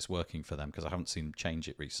years, it's working for them, because I haven't seen them change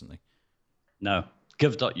it recently. No,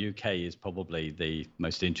 gov.uk is probably the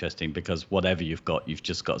most interesting, because whatever you've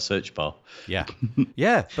just got a search bar.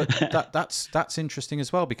 Yeah, but that's interesting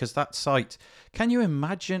as well, because that site, can you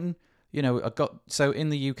imagine? So in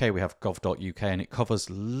the UK we have gov.uk, and it covers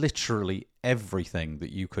literally everything that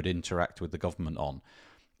you could interact with the government on.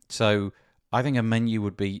 So I think a menu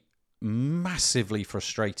would be massively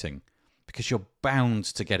frustrating, because you're bound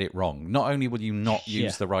to get it wrong. Not only will you not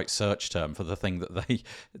use the right search term for the thing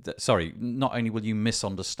not only will you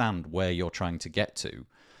misunderstand where you're trying to get to,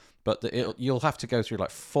 but you'll have to go through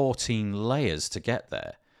like 14 layers to get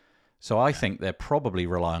there. So I think they're probably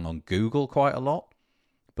relying on Google quite a lot,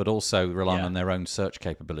 but also relying on their own search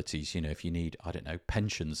capabilities. If you need, I don't know,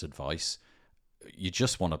 pensions advice, you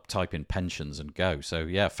just want to type in pensions and go. So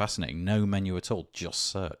fascinating. No menu at all, just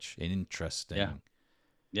search. Interesting.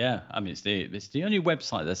 Yeah, it's the only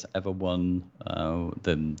website that's ever won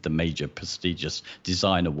the major prestigious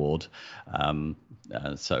design award.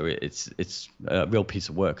 So it's a real piece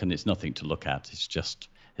of work, and it's nothing to look at. It's just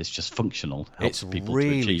functional. It's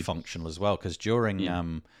really functional as well, because during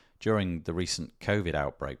the recent COVID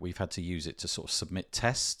outbreak, we've had to use it to sort of submit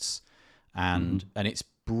tests, and it's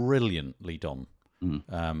brilliantly done.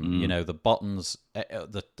 The buttons,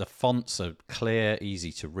 the fonts are clear,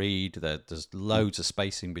 easy to read. There's loads of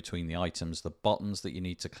spacing between the items. The buttons that you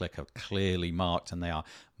need to click are clearly marked, and they are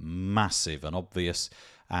massive and obvious.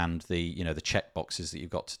 And the check boxes that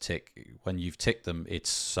you've got to tick, when you've ticked them,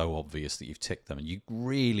 it's so obvious that you've ticked them, and you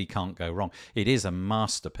really can't go wrong. It is a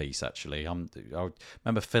masterpiece, actually. I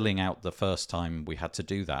remember filling out the first time we had to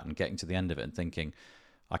do that and getting to the end of it and thinking,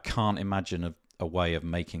 I can't imagine a way of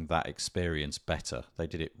making that experience better. They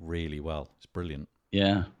did it really well. It's brilliant.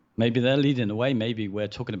 Yeah. Maybe they're leading the way. Maybe we're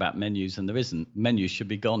talking about menus and there isn't. Menus should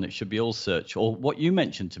be gone. It should be all search. Or what you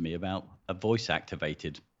mentioned to me about a voice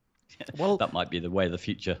activated Well, that might be the way of the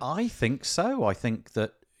future. I think so. I think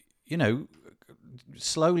that,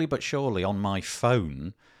 slowly but surely on my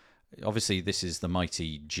phone, obviously this is the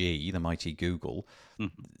mighty G, the mighty Google.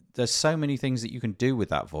 There's so many things that you can do with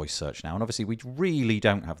that voice search now. And obviously we really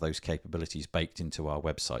don't have those capabilities baked into our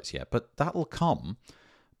websites yet, but that'll come.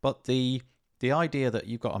 But the idea that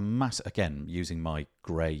you've got a mass, again, using my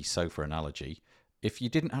grey sofa analogy, if you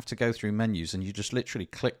didn't have to go through menus and you just literally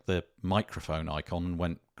clicked the microphone icon and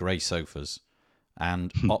went grey sofas,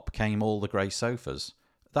 and up came all the grey sofas,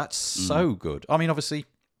 that's so good. I mean, obviously,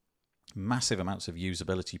 massive amounts of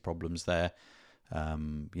usability problems there.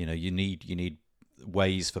 You need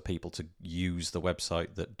ways for people to use the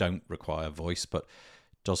website that don't require voice, but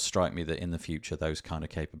it does strike me that in the future those kind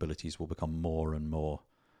of capabilities will become more and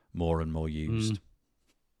more used.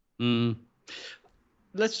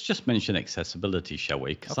 Let's just mention accessibility, shall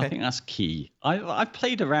we? Because Okay. I think that's key. I've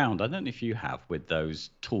played around, I don't know if you have, with those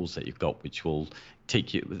tools that you've got, which will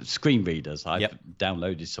take you, screen readers. I've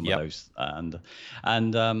downloaded some of those.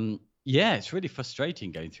 And yeah, it's really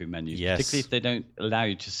frustrating going through menus, Yes. particularly if they don't allow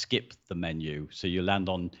you to skip the menu. So you land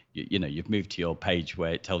on, you've moved to your page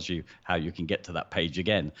where it tells you how you can get to that page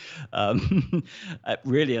again.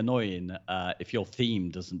 Really annoying if your theme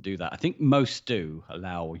doesn't do that. I think most do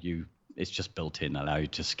allow you. It's just built in, allow you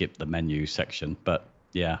to skip the menu section. But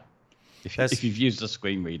yeah, if you've used a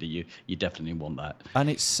screen reader, you definitely want that. And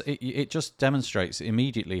it just demonstrates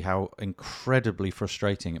immediately how incredibly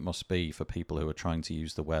frustrating it must be for people who are trying to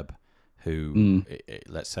use the web, who,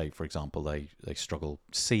 let's say, for example, they struggle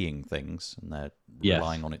seeing things and they're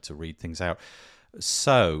relying on it to read things out.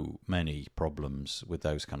 So many problems with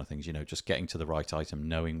those kind of things, just getting to the right item,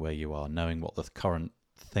 knowing where you are, knowing what the current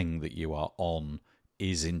thing that you are on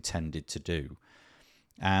is intended to do.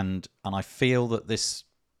 And I feel that this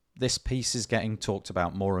piece is getting talked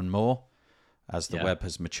about more and more as the web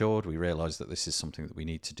has matured. We realise that this is something that we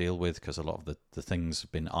need to deal with because a lot of the things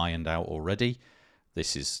have been ironed out already.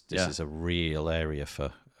 This is a real area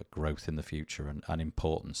for growth in the future and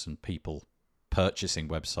importance, and people purchasing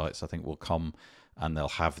websites, I think, will come and they'll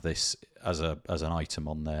have this as an item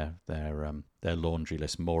on their laundry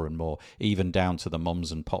list more and more, even down to the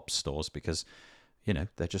mums and pops stores, because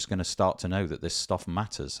they're just going to start to know that this stuff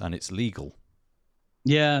matters and it's legal.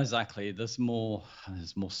 Yeah, exactly. There's more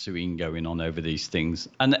suing going on over these things,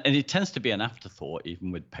 and it tends to be an afterthought,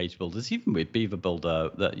 even with page builders, even with Beaver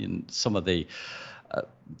Builder. That some of the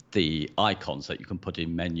icons that you can put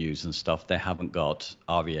in menus and stuff, they haven't got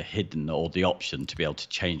ARIA hidden or the option to be able to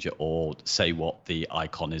change it or say what the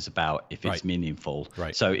icon is about if it's meaningful.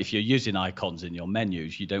 Right. So if you're using icons in your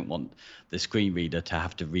menus, you don't want the screen reader to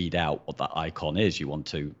have to read out what that icon is. You want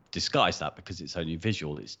to disguise that because it's only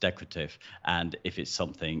visual, it's decorative. And if it's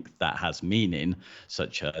something that has meaning,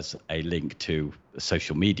 such as a link to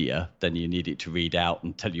social media, then you need it to read out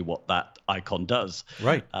and tell you what that icon does.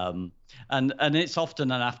 Right. And it's often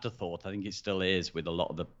an afterthought. I think it still is with a lot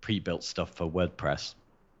of the pre-built stuff for WordPress.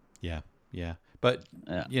 Yeah. But,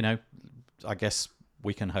 I guess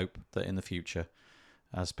we can hope that in the future,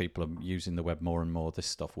 as people are using the web more and more, this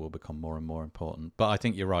stuff will become more and more important. But I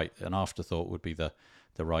think you're right. An afterthought would be the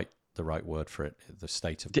right word for it, the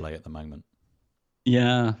state of play at the moment.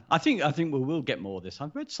 Yeah, I think we will get more of this. I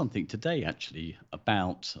read something today, actually,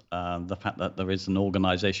 about the fact that there is an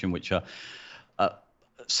organization which are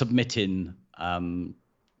submitting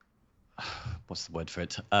what's the word for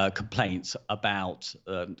it? Complaints about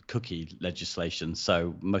cookie legislation.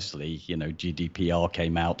 So mostly, GDPR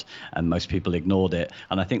came out and most people ignored it.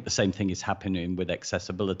 And I think the same thing is happening with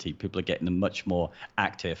accessibility. People are getting much more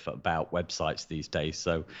active about websites these days.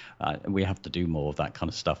 So we have to do more of that kind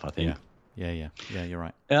of stuff, I think. Yeah, you're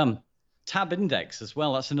right. Tab index as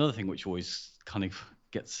well. That's another thing which always kind of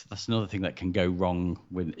that's another thing that can go wrong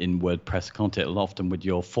in WordPress, can't it? Often with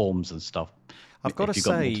your forms and stuff. I've got to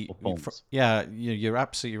say, you're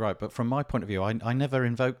absolutely right. But from my point of view, I never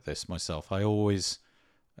invoke this myself. I always,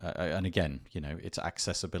 and again, it's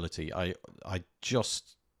accessibility. I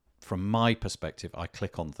just, from my perspective, I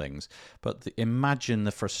click on things. But imagine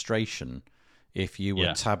the frustration if you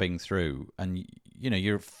were tabbing through and,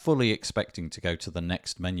 you're fully expecting to go to the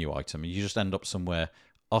next menu item and you just end up somewhere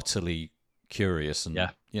utterly curious and,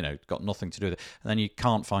 got nothing to do with it. And then you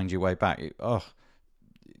can't find your way back.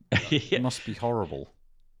 It must be horrible.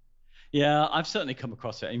 Yeah, I've certainly come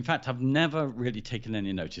across it. In fact, I've never really taken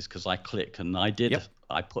any notice because I click and I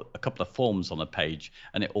put a couple of forms on a page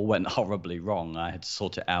and it all went horribly wrong. I had to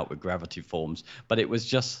sort it out with Gravity Forms, but it was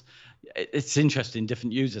just, it's interesting,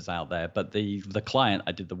 different users out there, but the client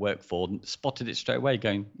I did the work for spotted it straight away,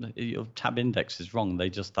 going, your tab index is wrong.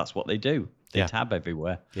 That's what they do. They tab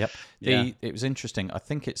everywhere. Yep. It was interesting. I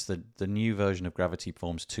think it's the new version of Gravity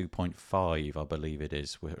Forms 2.5, I believe it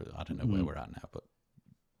is. I don't know where we're at now, but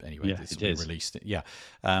anyway, this will be released. Yeah.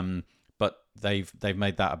 But they've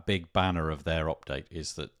made that a big banner of their update,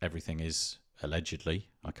 is that everything is allegedly,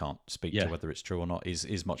 I can't speak to whether it's true or not,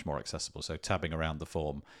 is much more accessible. So tabbing around the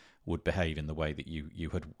form would behave in the way that you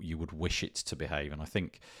would wish it to behave. And I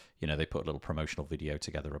think, they put a little promotional video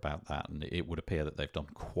together about that, and it would appear that they've done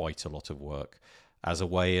quite a lot of work as a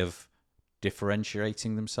way of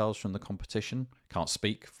differentiating themselves from the competition. Can't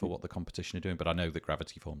speak for what the competition are doing, but I know that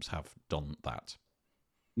Gravity Forms have done that.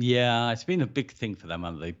 Yeah, it's been a big thing for them,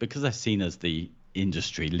 haven't they? Because they're seen as the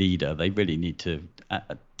industry leader, they really need to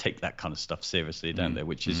take that kind of stuff seriously, don't they?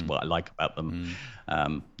 Which is what I like about them.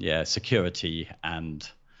 Security and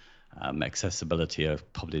accessibility are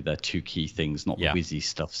probably their two key things, not the whizzy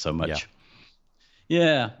stuff so much.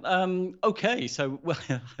 Okay, so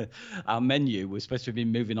our menu, we're supposed to have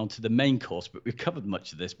been moving on to the main course, but we've covered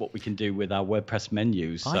much of this, what we can do with our WordPress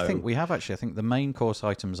menus. I think we have, actually. I think the main course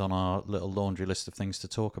items on our little laundry list of things to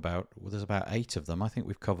talk about, there's about 8 of them. I think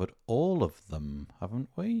we've covered all of them, haven't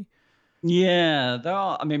we? Yeah, there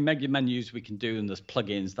are. Mega menus we can do, and there's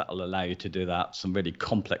plugins that will allow you to do that. Some really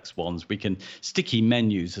complex ones. Sticky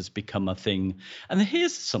menus has become a thing. And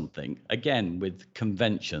here's something, again, with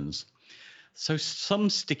conventions. So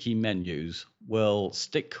some sticky menus will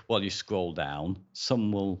stick while you scroll down.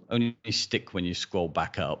 Some will only stick when you scroll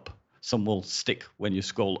back up. Some will stick when you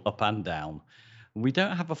scroll up and down. We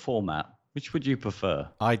don't have a format. Which would you prefer?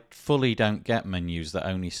 I fully don't get menus that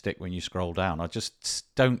only stick when you scroll down. I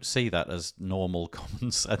just don't see that as normal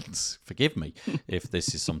common sense. Forgive me if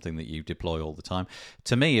this is something that you deploy all the time.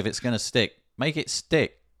 To me, if it's going to stick, make it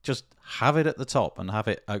stick. Just have it at the top and have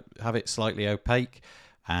it slightly opaque.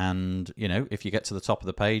 And, if you get to the top of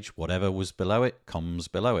the page, whatever was below it comes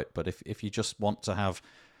below it. But if you just want to have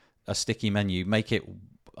a sticky menu, make it,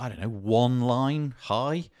 I don't know, one line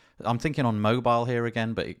high. I'm thinking on mobile here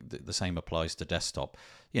again, but the same applies to desktop.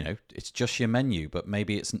 It's just your menu, but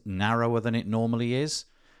maybe it's narrower than it normally is.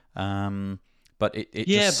 But it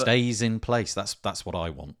just stays in place. That's what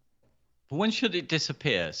I want. But when should it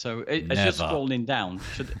disappear? So as you're scrolling down,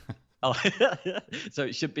 should it... Oh, so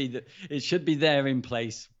it should be there in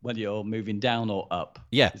place when you're moving down or up.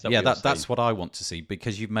 That's what I want to see,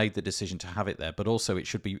 because you've made the decision to have it there. But also, it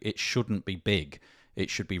shouldn't be big.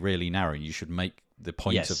 It should be really narrow. You should make the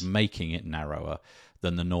point of making it narrower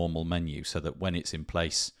than the normal menu, so that when it's in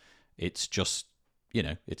place, it's just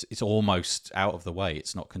it's almost out of the way.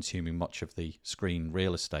 It's not consuming much of the screen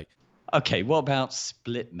real estate. Okay, what about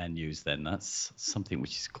split menus then? That's something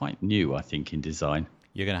which is quite new, I think, in design.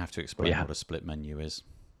 You're going to have to explain what a split menu is.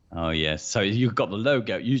 Oh, yes. So you've got the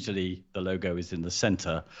logo. Usually the logo is in the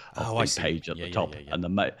center of the page at the top. And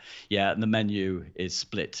the menu is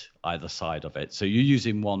split either side of it. So you're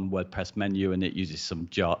using one WordPress menu, and it uses some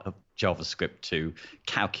JavaScript to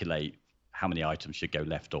calculate how many items should go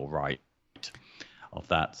left or right of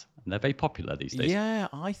that. And they're very popular these days. Yeah,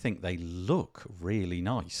 I think they look really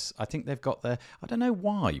nice. I think they've got I don't know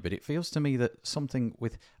why, but it feels to me that something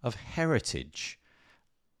of heritage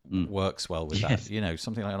works well with that.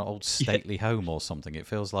 Something like an old stately home or something. It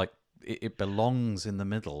feels like it belongs in the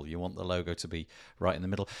middle. You want the logo to be right in the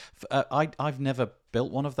middle. I've never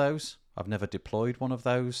built one of those. I've never deployed one of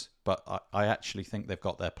those, but I actually think they've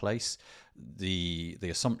got their place. The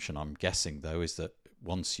assumption, I'm guessing, though, is that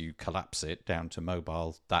once you collapse it down to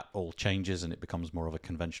mobile, that all changes and it becomes more of a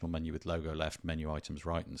conventional menu with logo left, menu items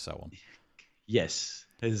right, and so on. Yes,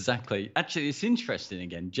 exactly. Actually, it's interesting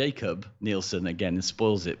again. Jacob Nielsen, again,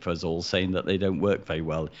 spoils it for us all, saying that they don't work very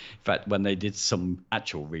well. In fact, when they did some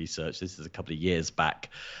actual research, this is a couple of years back,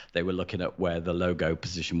 they were looking at where the logo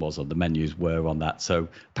position was on the menus were on that. So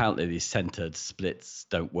apparently these centered splits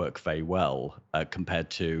don't work very well compared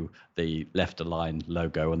to the left-aligned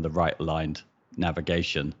logo and the right-aligned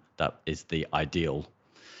navigation. That is the ideal,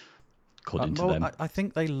 according to them. I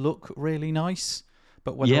think they look really nice.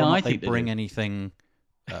 But whether or not they bring anything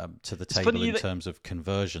to the table in terms of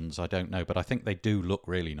conversions, I don't know. But I think they do look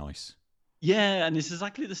really nice. Yeah, and it's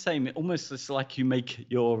exactly the same. Almost it's like you make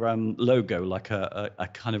your logo like a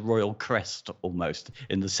kind of royal crest almost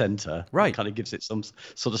in the center. Right. It kind of gives it some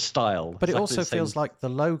sort of style. But it also feels like the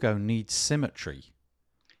logo needs symmetry.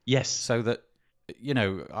 Yes. So that,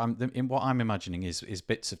 what I'm imagining is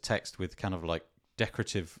bits of text with kind of like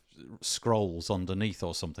decorative scrolls underneath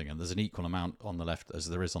or something, and there's an equal amount on the left as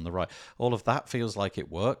there is on the right. All of that feels like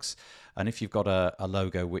it works. And if you've got a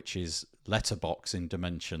logo which is letterbox in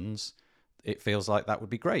dimensions, it feels like that would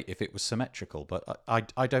be great if it was symmetrical. But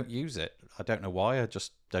I don't use it. I don't know why. I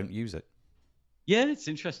just don't use it. Yeah, it's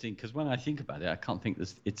interesting because when I think about it, I can't think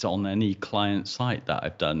it's on any client site that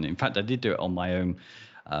I've done. In fact, I did do it on my own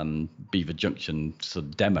Beaver Junction sort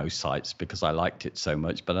of demo sites because I liked it so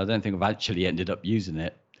much, but I don't think I've actually ended up using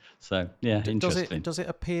it. So yeah, interesting. Does it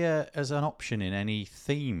appear as an option in any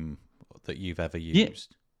theme that you've ever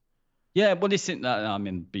used? Yeah, well, it's in. I'm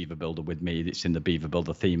in Beaver Builder with me. It's in the Beaver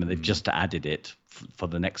Builder theme, and they've just added it for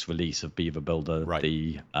the next release of Beaver Builder. Right.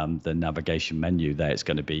 The navigation menu there. It's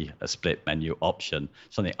going to be a split menu option,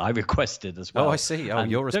 something I requested as well. Oh, I see. Oh,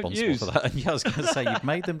 and you're responsible for that. Yeah, I was going to say you've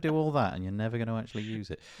made them do all that, and you're never going to actually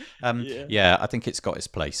use it. Yeah, I think it's got its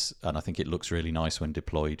place, and I think it looks really nice when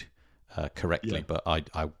deployed correctly. But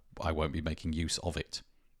I won't be making use of it.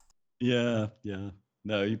 Yeah.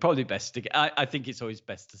 No, you're probably best stick. I think it's always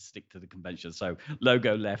best to stick to the convention. So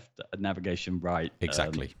logo left, navigation right.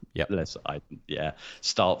 Exactly. Yeah.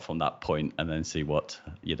 Start from that point and then see what's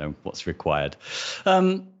required.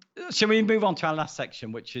 Shall we move on to our last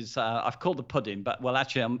section, which is I've called the pudding, but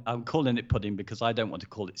actually I'm calling it pudding because I don't want to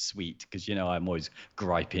call it sweet because I'm always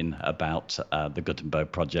griping about the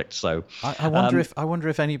Gutenberg project. So I wonder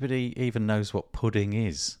if anybody even knows what pudding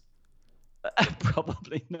is.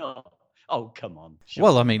 Probably not. Oh, come on. Sure.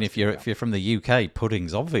 Well, I mean, if you're from the UK,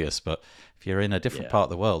 pudding's obvious, but if you're in a different part of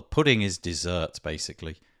the world, pudding is dessert,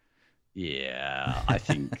 basically. Yeah, I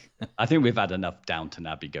think we've had enough Downton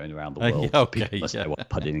Abbey going around the world. Okay, people must know what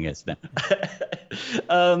pudding is now.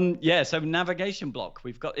 So navigation block.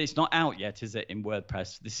 It's not out yet, is it, in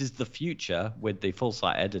WordPress? This is the future with the full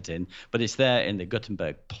site editing, but it's there in the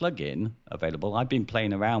Gutenberg plugin available. I've been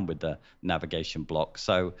playing around with the navigation block,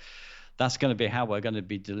 so that's going to be how we're going to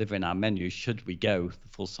be delivering our menus should we go the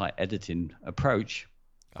full site editing approach.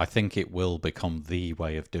 I think it will become the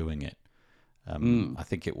way of doing it. I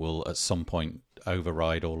think it will at some point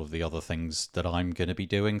override all of the other things that I'm going to be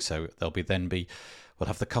doing. So we'll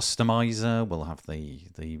have the customizer, we'll have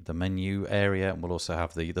the menu area, and we'll also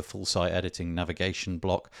have the full site editing navigation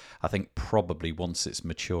block. I think probably once it's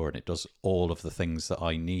mature and it does all of the things that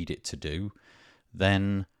I need it to do,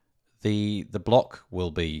 then the block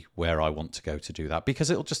will be where I want to go to do that, because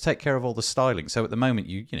it'll just take care of all the styling. So at the moment,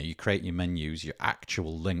 you create your menus, your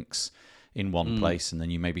actual links in one place, and then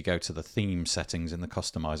you maybe go to the theme settings in the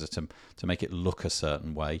customizer to make it look a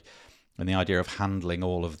certain way. And the idea of handling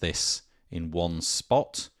all of this in one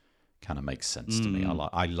spot kind of makes sense to me.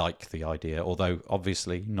 I like the idea, although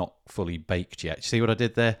obviously not fully baked yet. See what I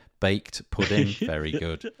did there? Baked pudding, very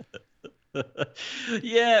good.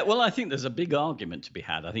 Yeah, well, I think there's a big argument to be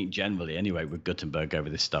had, I think generally anyway, with Gutenberg over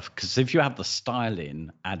this stuff, because if you have the styling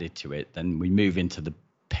added to it, then we move into the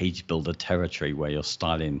page builder territory where you're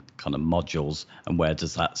styling kind of modules, and where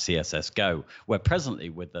does that CSS go? Where presently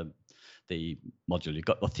with the module, you've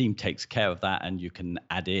got the theme takes care of that, and you can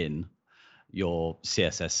add in your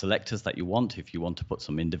CSS selectors that you want if you want to put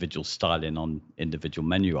some individual styling on individual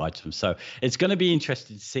menu items. So it's going to be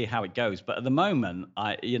interesting to see how it goes. But at the moment,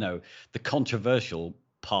 the controversial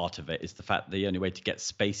part of it is the fact that the only way to get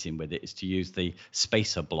spacing with it is to use the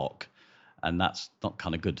spacer block, and that's not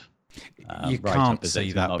kind of good. You can't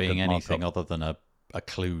see that being anything other than a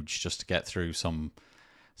kludge just to get through some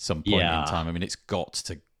point in time. I mean, it's got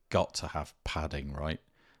to have padding, right?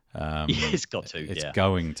 It's got to. It's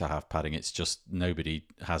going to have padding. It's just nobody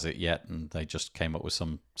has it yet, and they just came up with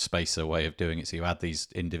some spacer way of doing it. So you add these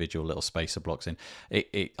individual little spacer blocks in.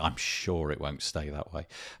 I'm sure it won't stay that way,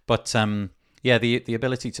 but the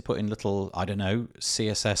ability to put in little, I don't know,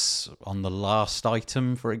 CSS on the last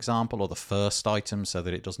item, for example, or the first item, so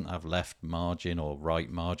that it doesn't have left margin or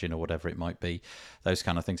right margin or whatever it might be. Those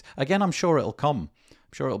kind of things. Again, I'm sure it'll come.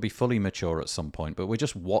 I'm sure it'll be fully mature at some point, but we're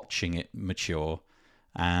just watching it mature.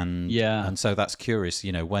 And so that's curious,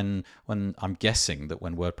 when I'm guessing that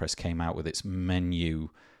when WordPress came out with its menu,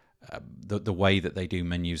 the way that they do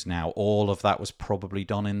menus now, all of that was probably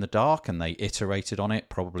done in the dark, and they iterated on it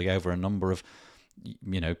probably over a number of,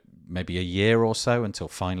 maybe a year or so, until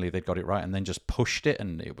finally they got it right, and then just pushed it,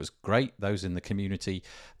 and it was great. Those in the community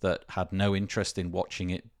that had no interest in watching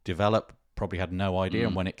it develop probably had no idea,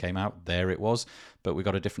 and when it came out, there it was. But we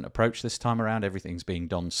got a different approach this time around. Everything's being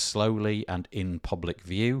done slowly and in public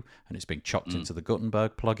view, and it's being chopped into the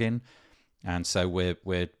Gutenberg plugin, and so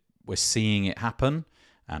we're seeing it happen.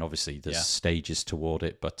 And obviously there's stages toward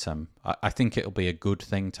it, but I think it'll be a good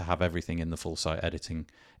thing to have everything in the full site editing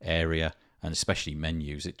area and especially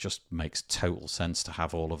menus, it just makes total sense to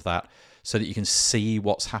have all of that so that you can see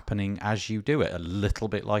what's happening as you do it, a little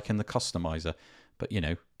bit like in the customizer. But,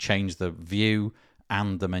 change the view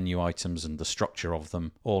and the menu items and the structure of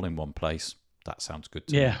them all in one place. That sounds good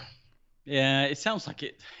to me. Yeah, it sounds like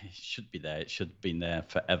it should be there. It should have been there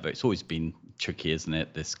forever. It's always been tricky, isn't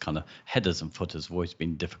it? This kind of headers and footers have always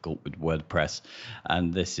been difficult with WordPress,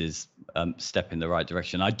 and this is a step in the right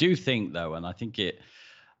direction. I do think, though, and I think it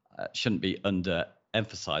shouldn't be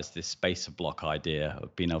underemphasized, this spacer block idea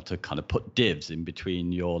of being able to kind of put divs in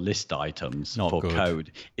between your list items for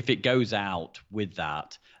code. If it goes out with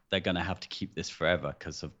that, they're going to have to keep this forever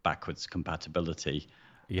because of backwards compatibility.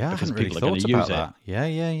 Yeah, because people are going to use it. Yeah.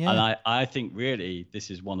 And I think really this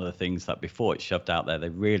is one of the things that before it's shoved out there, they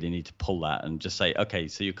really need to pull that and just say, okay,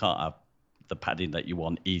 so you can't have the padding that you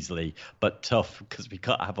want easily, but tough, because we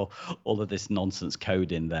can't have all of this nonsense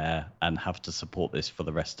code in there and have to support this for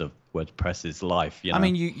the rest of WordPress's life. I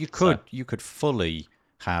mean, you could fully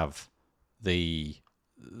have the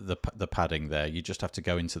padding there. You just have to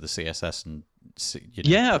go into the CSS and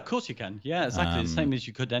Yeah, of course you can. Yeah, exactly the same as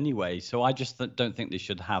you could anyway. So I just don't think they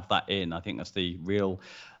should have that in. I think that's the real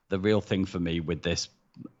thing for me with this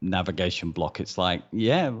navigation block. It's like,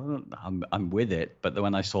 yeah, I'm with it, but then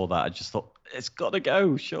when I saw that, I just thought it's got to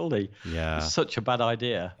go. Surely, it's such a bad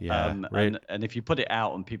idea. Yeah, and if you put it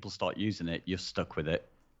out and people start using it, you're stuck with it.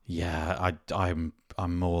 Yeah, I'm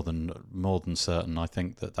more than certain. I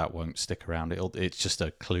think that won't stick around. It's just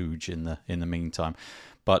a kludge in the meantime,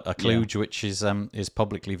 but a kludge which is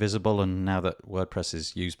publicly visible. And now that WordPress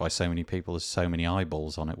is used by so many people, there's so many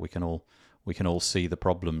eyeballs on it. We can all see the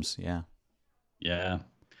problems. Yeah. Yeah.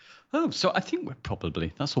 Oh, so I think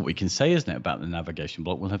that's what we can say, isn't it, about the navigation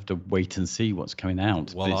block? We'll have to wait and see what's coming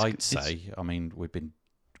out. Well, I'd say, I mean, we've been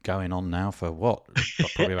going on now for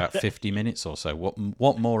probably about 50 minutes or so.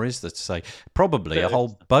 What more is there to say? Probably a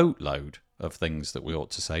whole boatload of things that we ought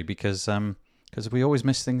to say, because we always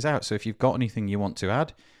miss things out. So if you've got anything you want to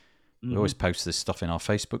add, we always post this stuff in our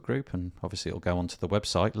Facebook group, and obviously it'll go onto the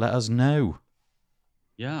website. Let us know.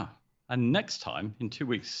 Yeah. And next time, in 2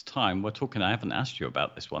 weeks' time, we're talking. I haven't asked you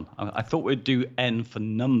about this one. I thought we'd do N for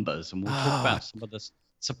numbers, and we'll talk about some of the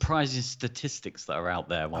surprising statistics that are out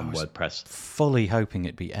there on WordPress. Fully hoping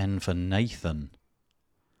it'd be N for Nathan.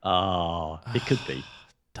 It could be.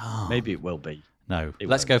 Darn. Maybe it will be. No,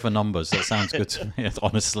 let's go for numbers. That sounds good to me.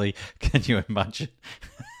 Honestly, can you imagine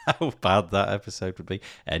how bad that episode would be?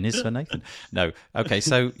 N is for Nathan. No. Okay,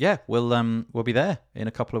 so yeah, we'll be there in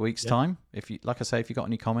a couple of weeks' time. If you, like I say, if you got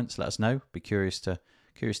any comments, let us know. Be curious to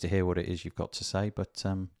hear what it is you've got to say. But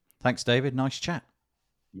thanks, David. Nice chat.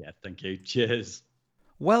 Yeah, thank you. Cheers.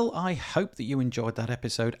 Well, I hope that you enjoyed that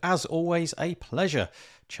episode. As always, a pleasure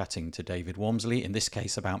chatting to David Wormsley, in this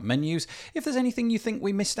case about menus. If there's anything you think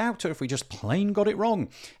we missed out, or if we just plain got it wrong,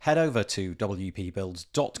 head over to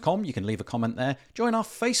wpbuilds.com. You can leave a comment there. Join our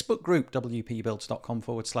Facebook group,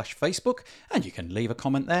 wpbuilds.com/Facebook, and you can leave a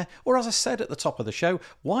comment there. Or as I said at the top of the show,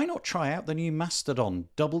 why not try out the new Mastodon,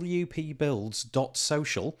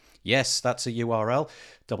 wpbuilds.social. Yes, that's a URL,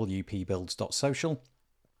 wpbuilds.social.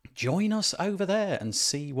 Join us over there and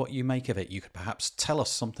see what you make of it. You could perhaps tell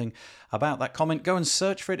us something about that comment. Go and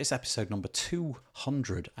search for it. It's episode number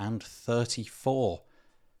 234.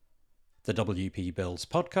 The WP Builds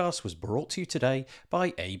podcast was brought to you today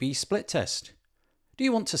by AB Split Test. Do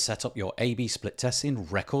you want to set up your AB Split Test in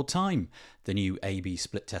record time? The new AB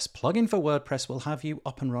Split Test plugin for WordPress will have you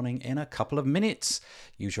up and running in a couple of minutes.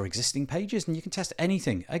 Use your existing pages and you can test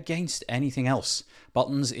anything against anything else.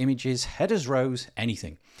 Buttons, images, headers, rows,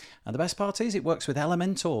 anything. And the best part is it works with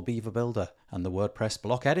Elementor, Beaver Builder, and the WordPress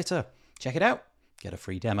block editor. Check it out. Get a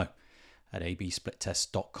free demo at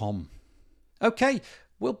absplittest.com. Okay.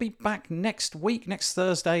 We'll be back next week. Next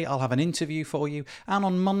Thursday, I'll have an interview for you. And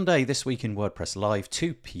on Monday, This Week in WordPress Live,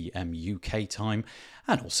 2 p.m. UK time.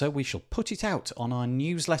 And also, we shall put it out on our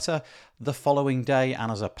newsletter the following day,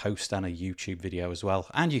 and as a post and a YouTube video as well.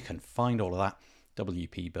 And you can find all of that,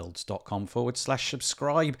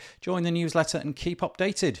 wpbuilds.com/subscribe. Join the newsletter and keep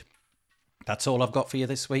updated. That's all I've got for you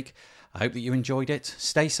this week. I hope that you enjoyed it.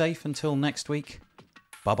 Stay safe until next week.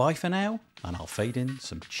 Bye-bye for now, and I'll fade in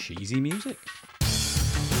some cheesy music.